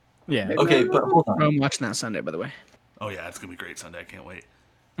 Yeah. Okay, but hold on. I'm watching that Sunday, by the way. Oh yeah, it's gonna be great Sunday. I can't wait.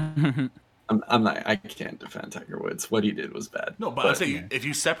 I'm not. I can't defend Tiger Woods. What he did was bad. No, but I'm saying if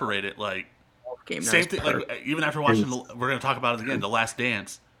you separate it, like Game same thing. Like even after watching, we're gonna talk about it again. The Last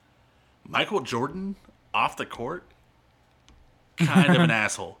Dance. Michael Jordan off the court, kind of an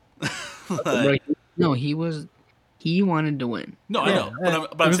asshole. No, he was. He wanted to win. No, I know,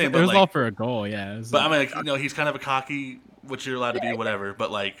 but I'm saying, it was all for a goal. Yeah. But I mean, like, he's kind of a cocky, which you're allowed to be, whatever. But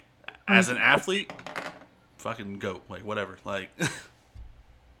like, as an athlete, fucking GOAT, like whatever. Like,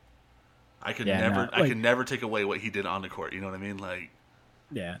 I could never take away what he did on the court. You know what I mean? Like,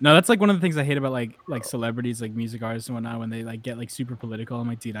 yeah, no, that's like one of the things I hate about like celebrities, like music artists and whatnot, when they like get like super political. I'm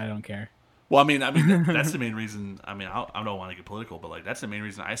like, dude, I don't care. Well, I mean, that's the main reason. I mean, I don't want to get political, but like, that's the main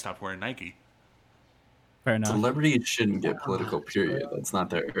reason I stopped wearing Nike. Fair enough. Celebrities shouldn't get political. Period. That's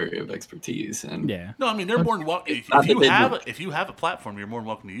not their area of expertise. And yeah, no, I mean, they're more than welcome. If you have a platform, you're more than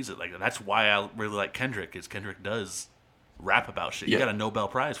welcome to use it. Like that's why I really like Kendrick. Is Kendrick does rap about shit. You got a Nobel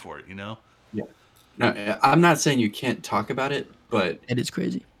Prize for it, you know? Yeah. No, I'm not saying you can't talk about it, but it is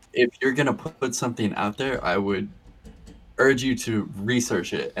crazy. If you're gonna put something out there, I would urge you to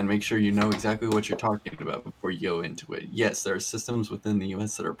research it and make sure you know exactly what you're talking about before you go into it. Yes, there are systems within the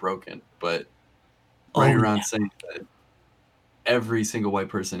U.S. that are broken, but running around saying that every single white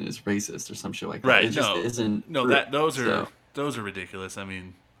person is racist or some shit like that, right? It just isn't. No, true. those are ridiculous. I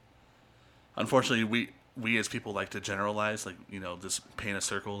mean, unfortunately, we as people like to generalize, like just paint a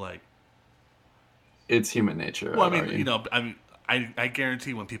circle, like it's human nature. Well, I mean, I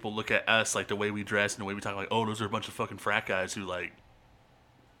guarantee when people look at us, like the way we dress and the way we talk, like, oh, those are a bunch of fucking frat guys who like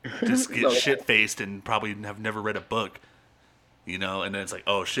just get shit faced and probably have never read a book, and then it's like,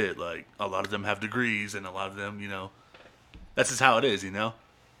 oh shit, like a lot of them have degrees and a lot of them, that's just how it is,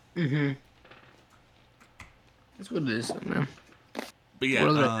 Mm-hmm. That's what it is, man. But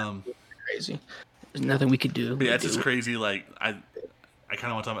yeah, crazy. There's nothing we could do. But yeah, it's just crazy. Like I kind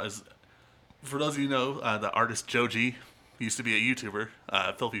of want to talk about is for those of you who know the artist Joji. He used to be a YouTuber,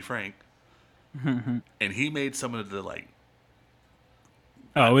 Filthy Frank, and he made some of the like.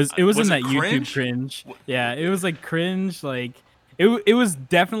 Oh, it was in that cringe? YouTube cringe. Yeah, it was like cringe. Like it was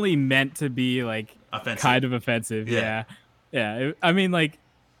definitely meant to be like offensive. Kind of offensive. Yeah. I mean, like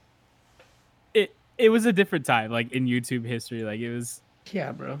it was a different time, like in YouTube history. Like it was.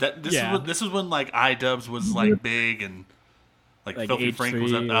 Yeah, bro. This was when like iDubbbz was like big and like Filthy H3 Frank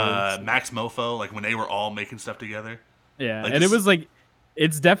was Max Mofo, like when they were all making stuff together. Yeah, like, and it was like,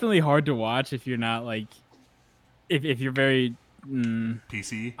 it's definitely hard to watch if you're not like, if you're very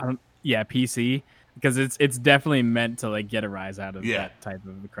PC. PC, because it's definitely meant to like get a rise out of that type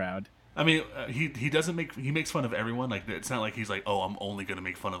of the crowd. I mean, he makes fun of everyone. Like it's not like he's like, oh, I'm only gonna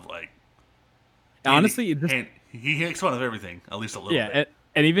make fun of like. Honestly, he makes fun of everything at least a little bit.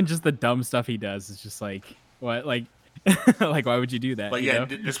 And even just the dumb stuff he does is just like what like. Like, why would you do that? But yeah,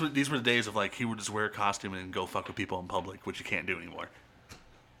 these were the days of like he would just wear a costume and go fuck with people in public, which you can't do anymore.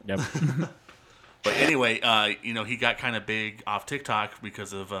 Yep. But anyway, he got kind of big off TikTok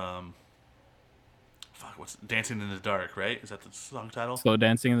because of what's Dancing in the Dark, right? Is that the song title? Slow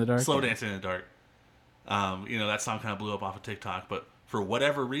Dancing in the Dark. Slow Dancing in the Dark. That song kind of blew up off of TikTok, but for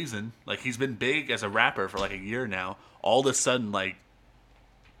whatever reason, like he's been big as a rapper for like a year now. All of a sudden, like.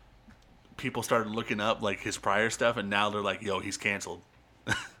 People started looking up like his prior stuff, and now they're like, "Yo, he's canceled."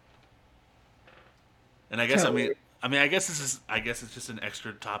 And I guess I guess it's just an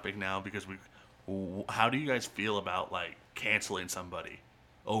extra topic now because how do you guys feel about like canceling somebody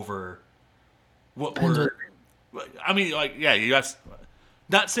over what were? I mean, like, yeah, you guys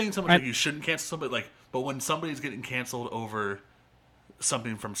not saying something like you shouldn't cancel somebody, like, but when somebody's getting canceled over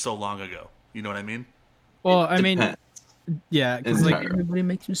something from so long ago. You know what I mean? Well, It I mean, depends. yeah, because It's like Everybody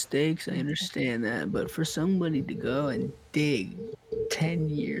makes mistakes. I understand that, but for somebody to go and dig 10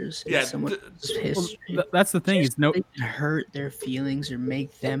 years in Yeah, someone's well, history, that's the thing just is no. so they can hurt their feelings or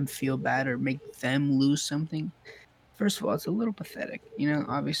make them feel bad or make them lose something. First of all, it's a little pathetic,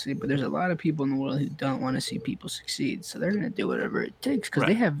 obviously, but there's a lot of people in the world who don't want to see people succeed. So they're going to do whatever it takes because they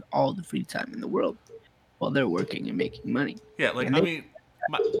Right. have all the free time in the world while they're working and making money. Yeah, like And I they- mean,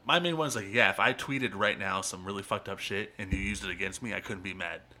 my main one is like, yeah, if I tweeted right now some really fucked up shit and you used it against me, I couldn't be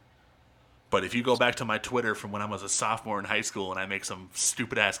mad. But if you go back to my Twitter from when I was a sophomore in high school and I make some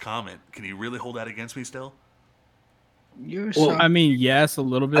stupid ass comment, can you really hold that against me still? You're Well, so I mean, yes, a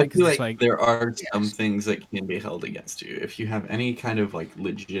little I bit feel because it's like like there are some Yes. things that can be held against you if you have any kind of like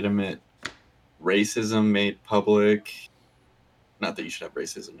legitimate racism made public. Not that you should have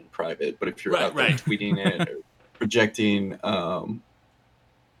racism in private, but if you're Right, out there right. tweeting it or projecting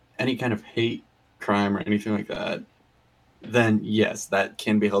any kind of hate crime or anything like that, then yes, that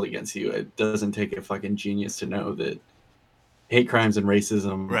can be held against you. It doesn't take a fucking genius to know that hate crimes and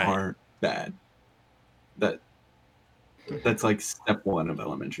racism Right. aren't bad. That's like step one of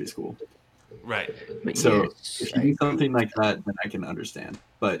elementary school. Right. But So yes, if you do something like that, then I can understand.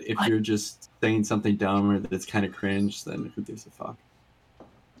 But if you're just saying something dumb or that's kind of cringe, then who gives a fuck?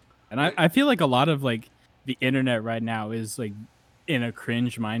 And I feel like a lot of like the internet right now is like in a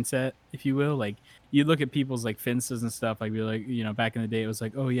cringe mindset, if you will. Like you look at people's like fences and stuff, like be like, back in the day it was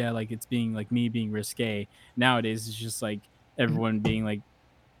like, oh yeah, like it's being like me being risque. Nowadays it's just like everyone being like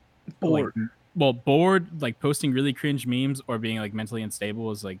bored. bored, like posting really cringe memes or being like mentally unstable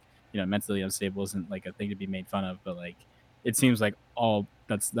is like, mentally unstable isn't like a thing to be made fun of, but like it seems like all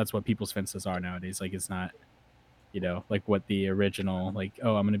that's what people's fences are nowadays. Like it's not like what the original, like,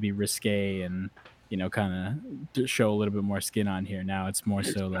 oh, I'm going to be risque and, kind of show a little bit more skin on here. Now it's more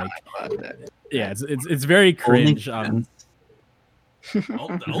so like, yeah, it's very cringe. OnlyFans. The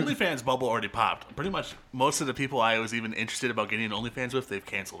OnlyFans bubble already popped. Pretty much most of the people I was even interested about getting an OnlyFans with, they've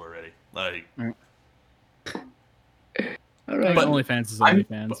canceled already. Like, All right. But- OnlyFans is I'm-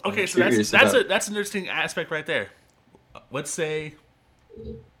 OnlyFans. okay, but- so curious that's about- an interesting aspect right there. Let's say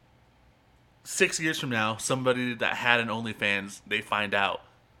 6 years from now, somebody that had an OnlyFans, they find out,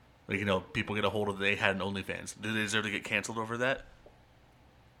 like, people get a hold of they had an OnlyFans. Do they deserve to get canceled over that?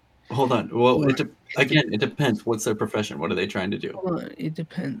 Hold on. Well, it depends. What's their profession? What are they trying to do? Hold on, it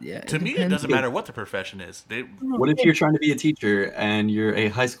depends. Yeah. To me, it depends. doesn't matter what the profession is. What if you're trying to be a teacher and you're a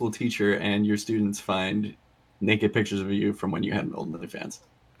high school teacher and your students find naked pictures of you from when you had an OnlyFans?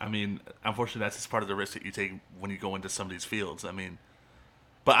 I mean, unfortunately, that's just part of the risk that you take when you go into some of these fields. I mean,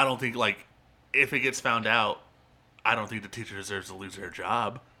 but I don't think, like, if it gets found out, I don't think the teacher deserves to lose their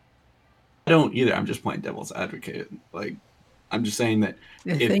job. I don't either. I'm just playing devil's advocate. Like, I'm just saying that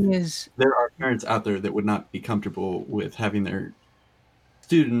The if thing is, there are parents out there that would not be comfortable with having their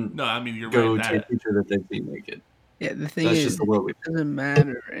student No, I mean, you're go right. to a That, teacher that they've seen naked. yeah, the thing That's is, just the world we it doesn't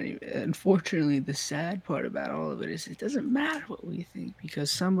matter. Unfortunately, the sad part about all of it is it doesn't matter what we think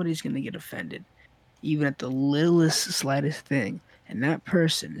because somebody's going to get offended, even at the littlest, slightest thing, and that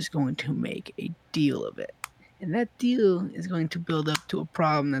person is going to make a deal of it. And that deal is going to build up to a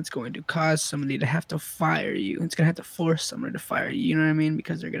problem that's going to cause somebody to have to fire you. It's going to have to force somebody to fire you. You know what I mean?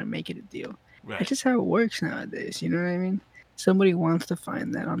 Because they're going to make it a deal. right. That's just how it works nowadays. You know what I mean? Somebody wants to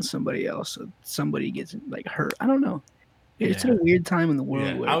find that on somebody else, so somebody gets like hurt. I don't know. It's Yeah. a weird time in the world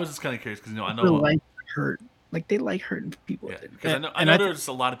Yeah, where I was just kind of curious because, I people know. like hurt. Like they like hurting people. Yeah, because I And know I there's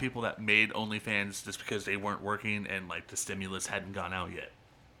a lot of people that made OnlyFans just because they weren't working and, like, the stimulus hadn't gone out yet.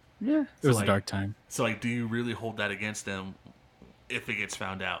 Yeah. It was like- a dark time. So, like, do you really hold that against them if it gets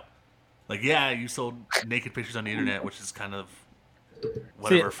found out? Like, yeah, you sold naked pictures on the internet, which is kind of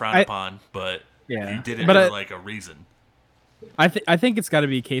whatever frowned upon, but Yeah, you did it but for, I- like, a reason. I think it's got to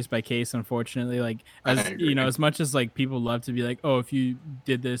be case by case. Unfortunately, like I as agree. as much as like people love to be like, oh, if you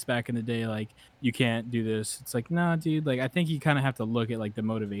did this back in the day, like you can't do this. It's like, nah, dude. Like I think you kind of have to look at like the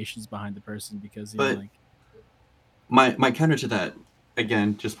motivations behind the person because But- my counter to that,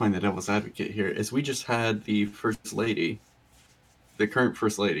 again, just playing the devil's advocate here, is we just had the first lady, the current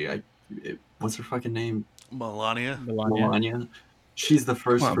first lady. What's her fucking name? Melania? Melania. Melania. She's the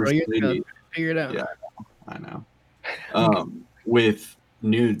first Come on, bro, first you're lady. Figure it out. Yeah. I know. With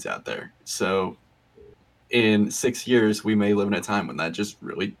nudes out there. So in 6 years, we may live in a time when that just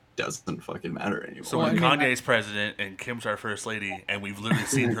really doesn't fucking matter anymore. So Well, when I mean, Kanye's president and Kim's our first lady, and we've literally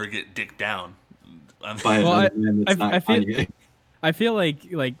seen her get dicked down. I mean, By Well, another man that's I not feel- Kanye. I feel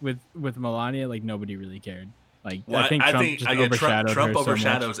like with Melania, like nobody really cared. Like well, I think Trump just overshadowed Trump her so much.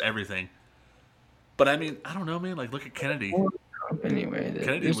 overshadows everything. But I mean, I don't know, man. Like, look at Kennedy. Trump anyway.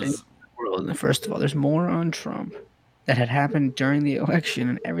 Kennedy There's was. world. First of all, there's more on Trump that had happened during the election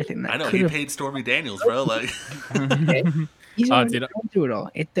and everything that I know could he have. paid Stormy Daniels, bro. Like, He's Oh, already dude, gone through it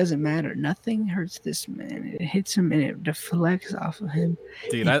all. It doesn't matter. Nothing hurts this man. It hits him and it deflects off of him.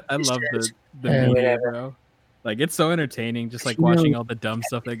 dude, I love the Uh, media, whatever. bro. Like it's so entertaining, just like You know- watching all the dumb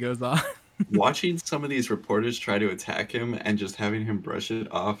stuff that goes on. Watching some of these reporters try to attack him and just having him brush it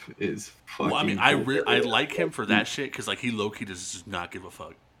off is fucking. well, I mean, I like him for that shit because like he low key does not give a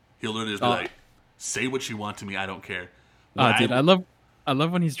fuck. He'll literally just be Oh. like, "Say what you want to me, I don't care." Oh, dude, I love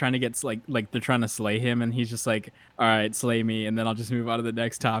when he's trying to get like they're trying to slay him, and he's just like, "All right, slay me," and then I'll just move on to the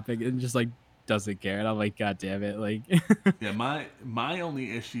next topic, and just like doesn't care. And I'm like, "God damn it!" Like, Yeah, my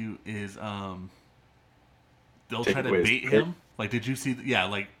only issue is they'll Take try to away his bait kid. him. Like, did you see? Yeah,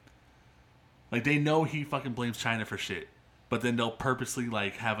 like they know he fucking blames China for shit, but then they'll purposely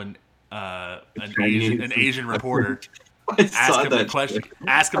like have an Asian reporter I saw ask him the that question. shit.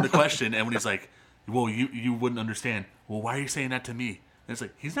 Ask him the question, and when he's like, "Well, you wouldn't understand." Well, why are you saying that to me? And it's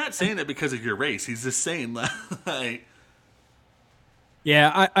like he's not saying it because of your race. He's just saying like,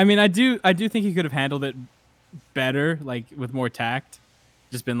 yeah, I mean, I do think he could have handled it better, like with more tact.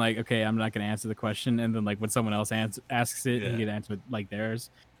 Just been like, okay, I'm not gonna answer the question, and then like when someone else asks it, Yeah. he could answer it like theirs.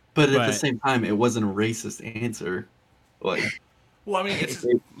 But at the But- same time, it wasn't a racist answer. Like, well, I mean, it's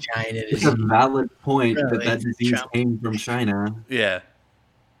China it's is a valid point Really? that disease Trump. came from China. yeah.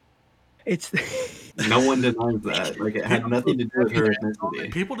 it's No one denies that. Like, it had nothing to do with her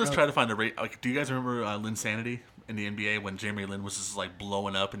ethnicity. People just try to find a rate. Like, do you guys remember Lynn Sanity in the NBA when Jeremy Lin was just like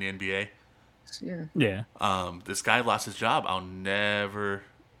blowing up in the NBA? yeah. Yeah, This guy lost his job. I'll never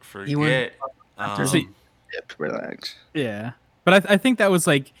He went forget. after Um, Relax. yeah. But I think that was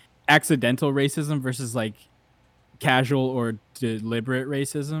like accidental racism versus like casual or deliberate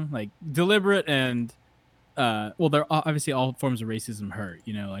racism. Like deliberate and well, they're obviously all forms of racism hurt.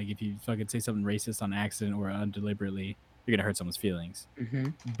 You know, like if you fucking say something racist on accident or undeliberately, you're gonna hurt someone's feelings. Mm-hmm.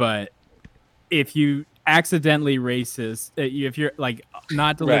 But if you accidentally racist, if you're like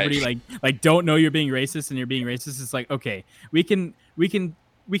not deliberately, like don't know you're being racist and you're being racist, it's like okay, we can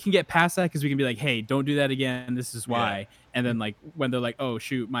get past that because we can be like, hey, don't do that again. This is why. And then like when they're like, oh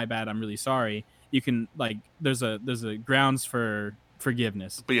shoot, my bad, I'm really sorry. You can like there's a grounds for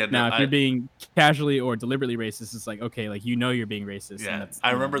forgiveness. But yeah, Now no, if you're being casually or deliberately racist, it's like okay, like you know you're being racist. and yeah, that's, I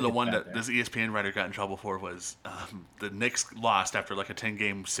you know, remember the it's one bad that there. this ESPN writer got in trouble for was the Knicks lost after like a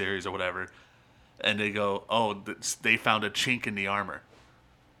 10-game series or whatever, and they go, "Oh, they found a chink in the armor,"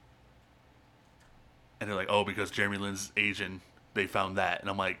 and they're like, "Oh, because Jeremy Lin's Asian, they found that," and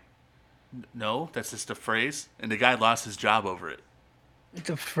I'm like, "No, that's just a phrase," and the guy lost his job over it. It's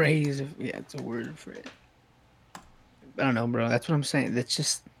a phrase. Yeah, it's a word for it. I don't know, bro. That's what I'm saying. That's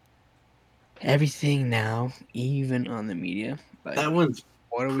just everything now, even on the media. Like, That one's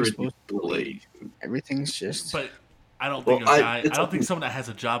what are we pretty supposed to believe? blatant. Everything's just. But I don't Well, think I it's don't think okay. someone that has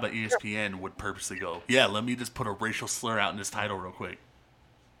a job at ESPN would purposely go, "Yeah, let me just put a racial slur out in this title real quick."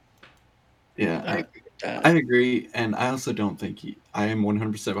 Yeah, I agree with that. I agree, and I also don't think I am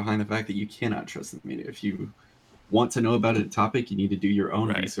 100% behind the fact that you cannot trust the media. If you want to know about a topic, you need to do your own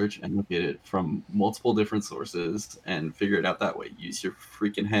Right. research and look at it from multiple different sources and figure it out that way. Use your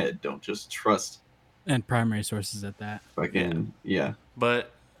freaking head. Don't just trust and primary sources at that. fucking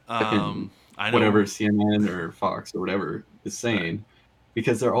But I know whatever CNN or Fox or whatever is saying,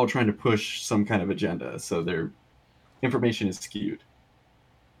 because they're all trying to push some kind of agenda, so their information is skewed.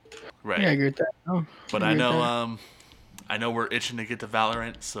 right. Yeah, I agree with that. Oh, But agree I with know that. I know we're itching to get to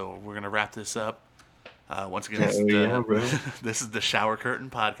Valorant, so we're gonna wrap this up. Once again, Bro. this is the Shower Curtain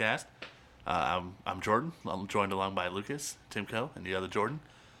Podcast. I'm Jordan. I'm joined along by Lucas, Timko, and the other Jordan.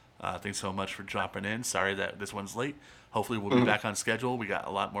 Thanks so much for dropping in. Sorry that this one's late. Hopefully we'll be back on schedule. We got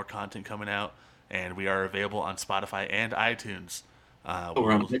a lot more content coming out, and we are available on Spotify and iTunes.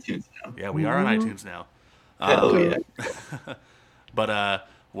 We're on iTunes now. Yeah, we are on iTunes now. Hell yeah. But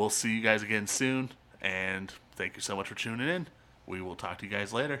we'll see you guys again soon, and thank you so much for tuning in. We will talk to you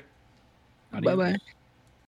guys later. Bye bye.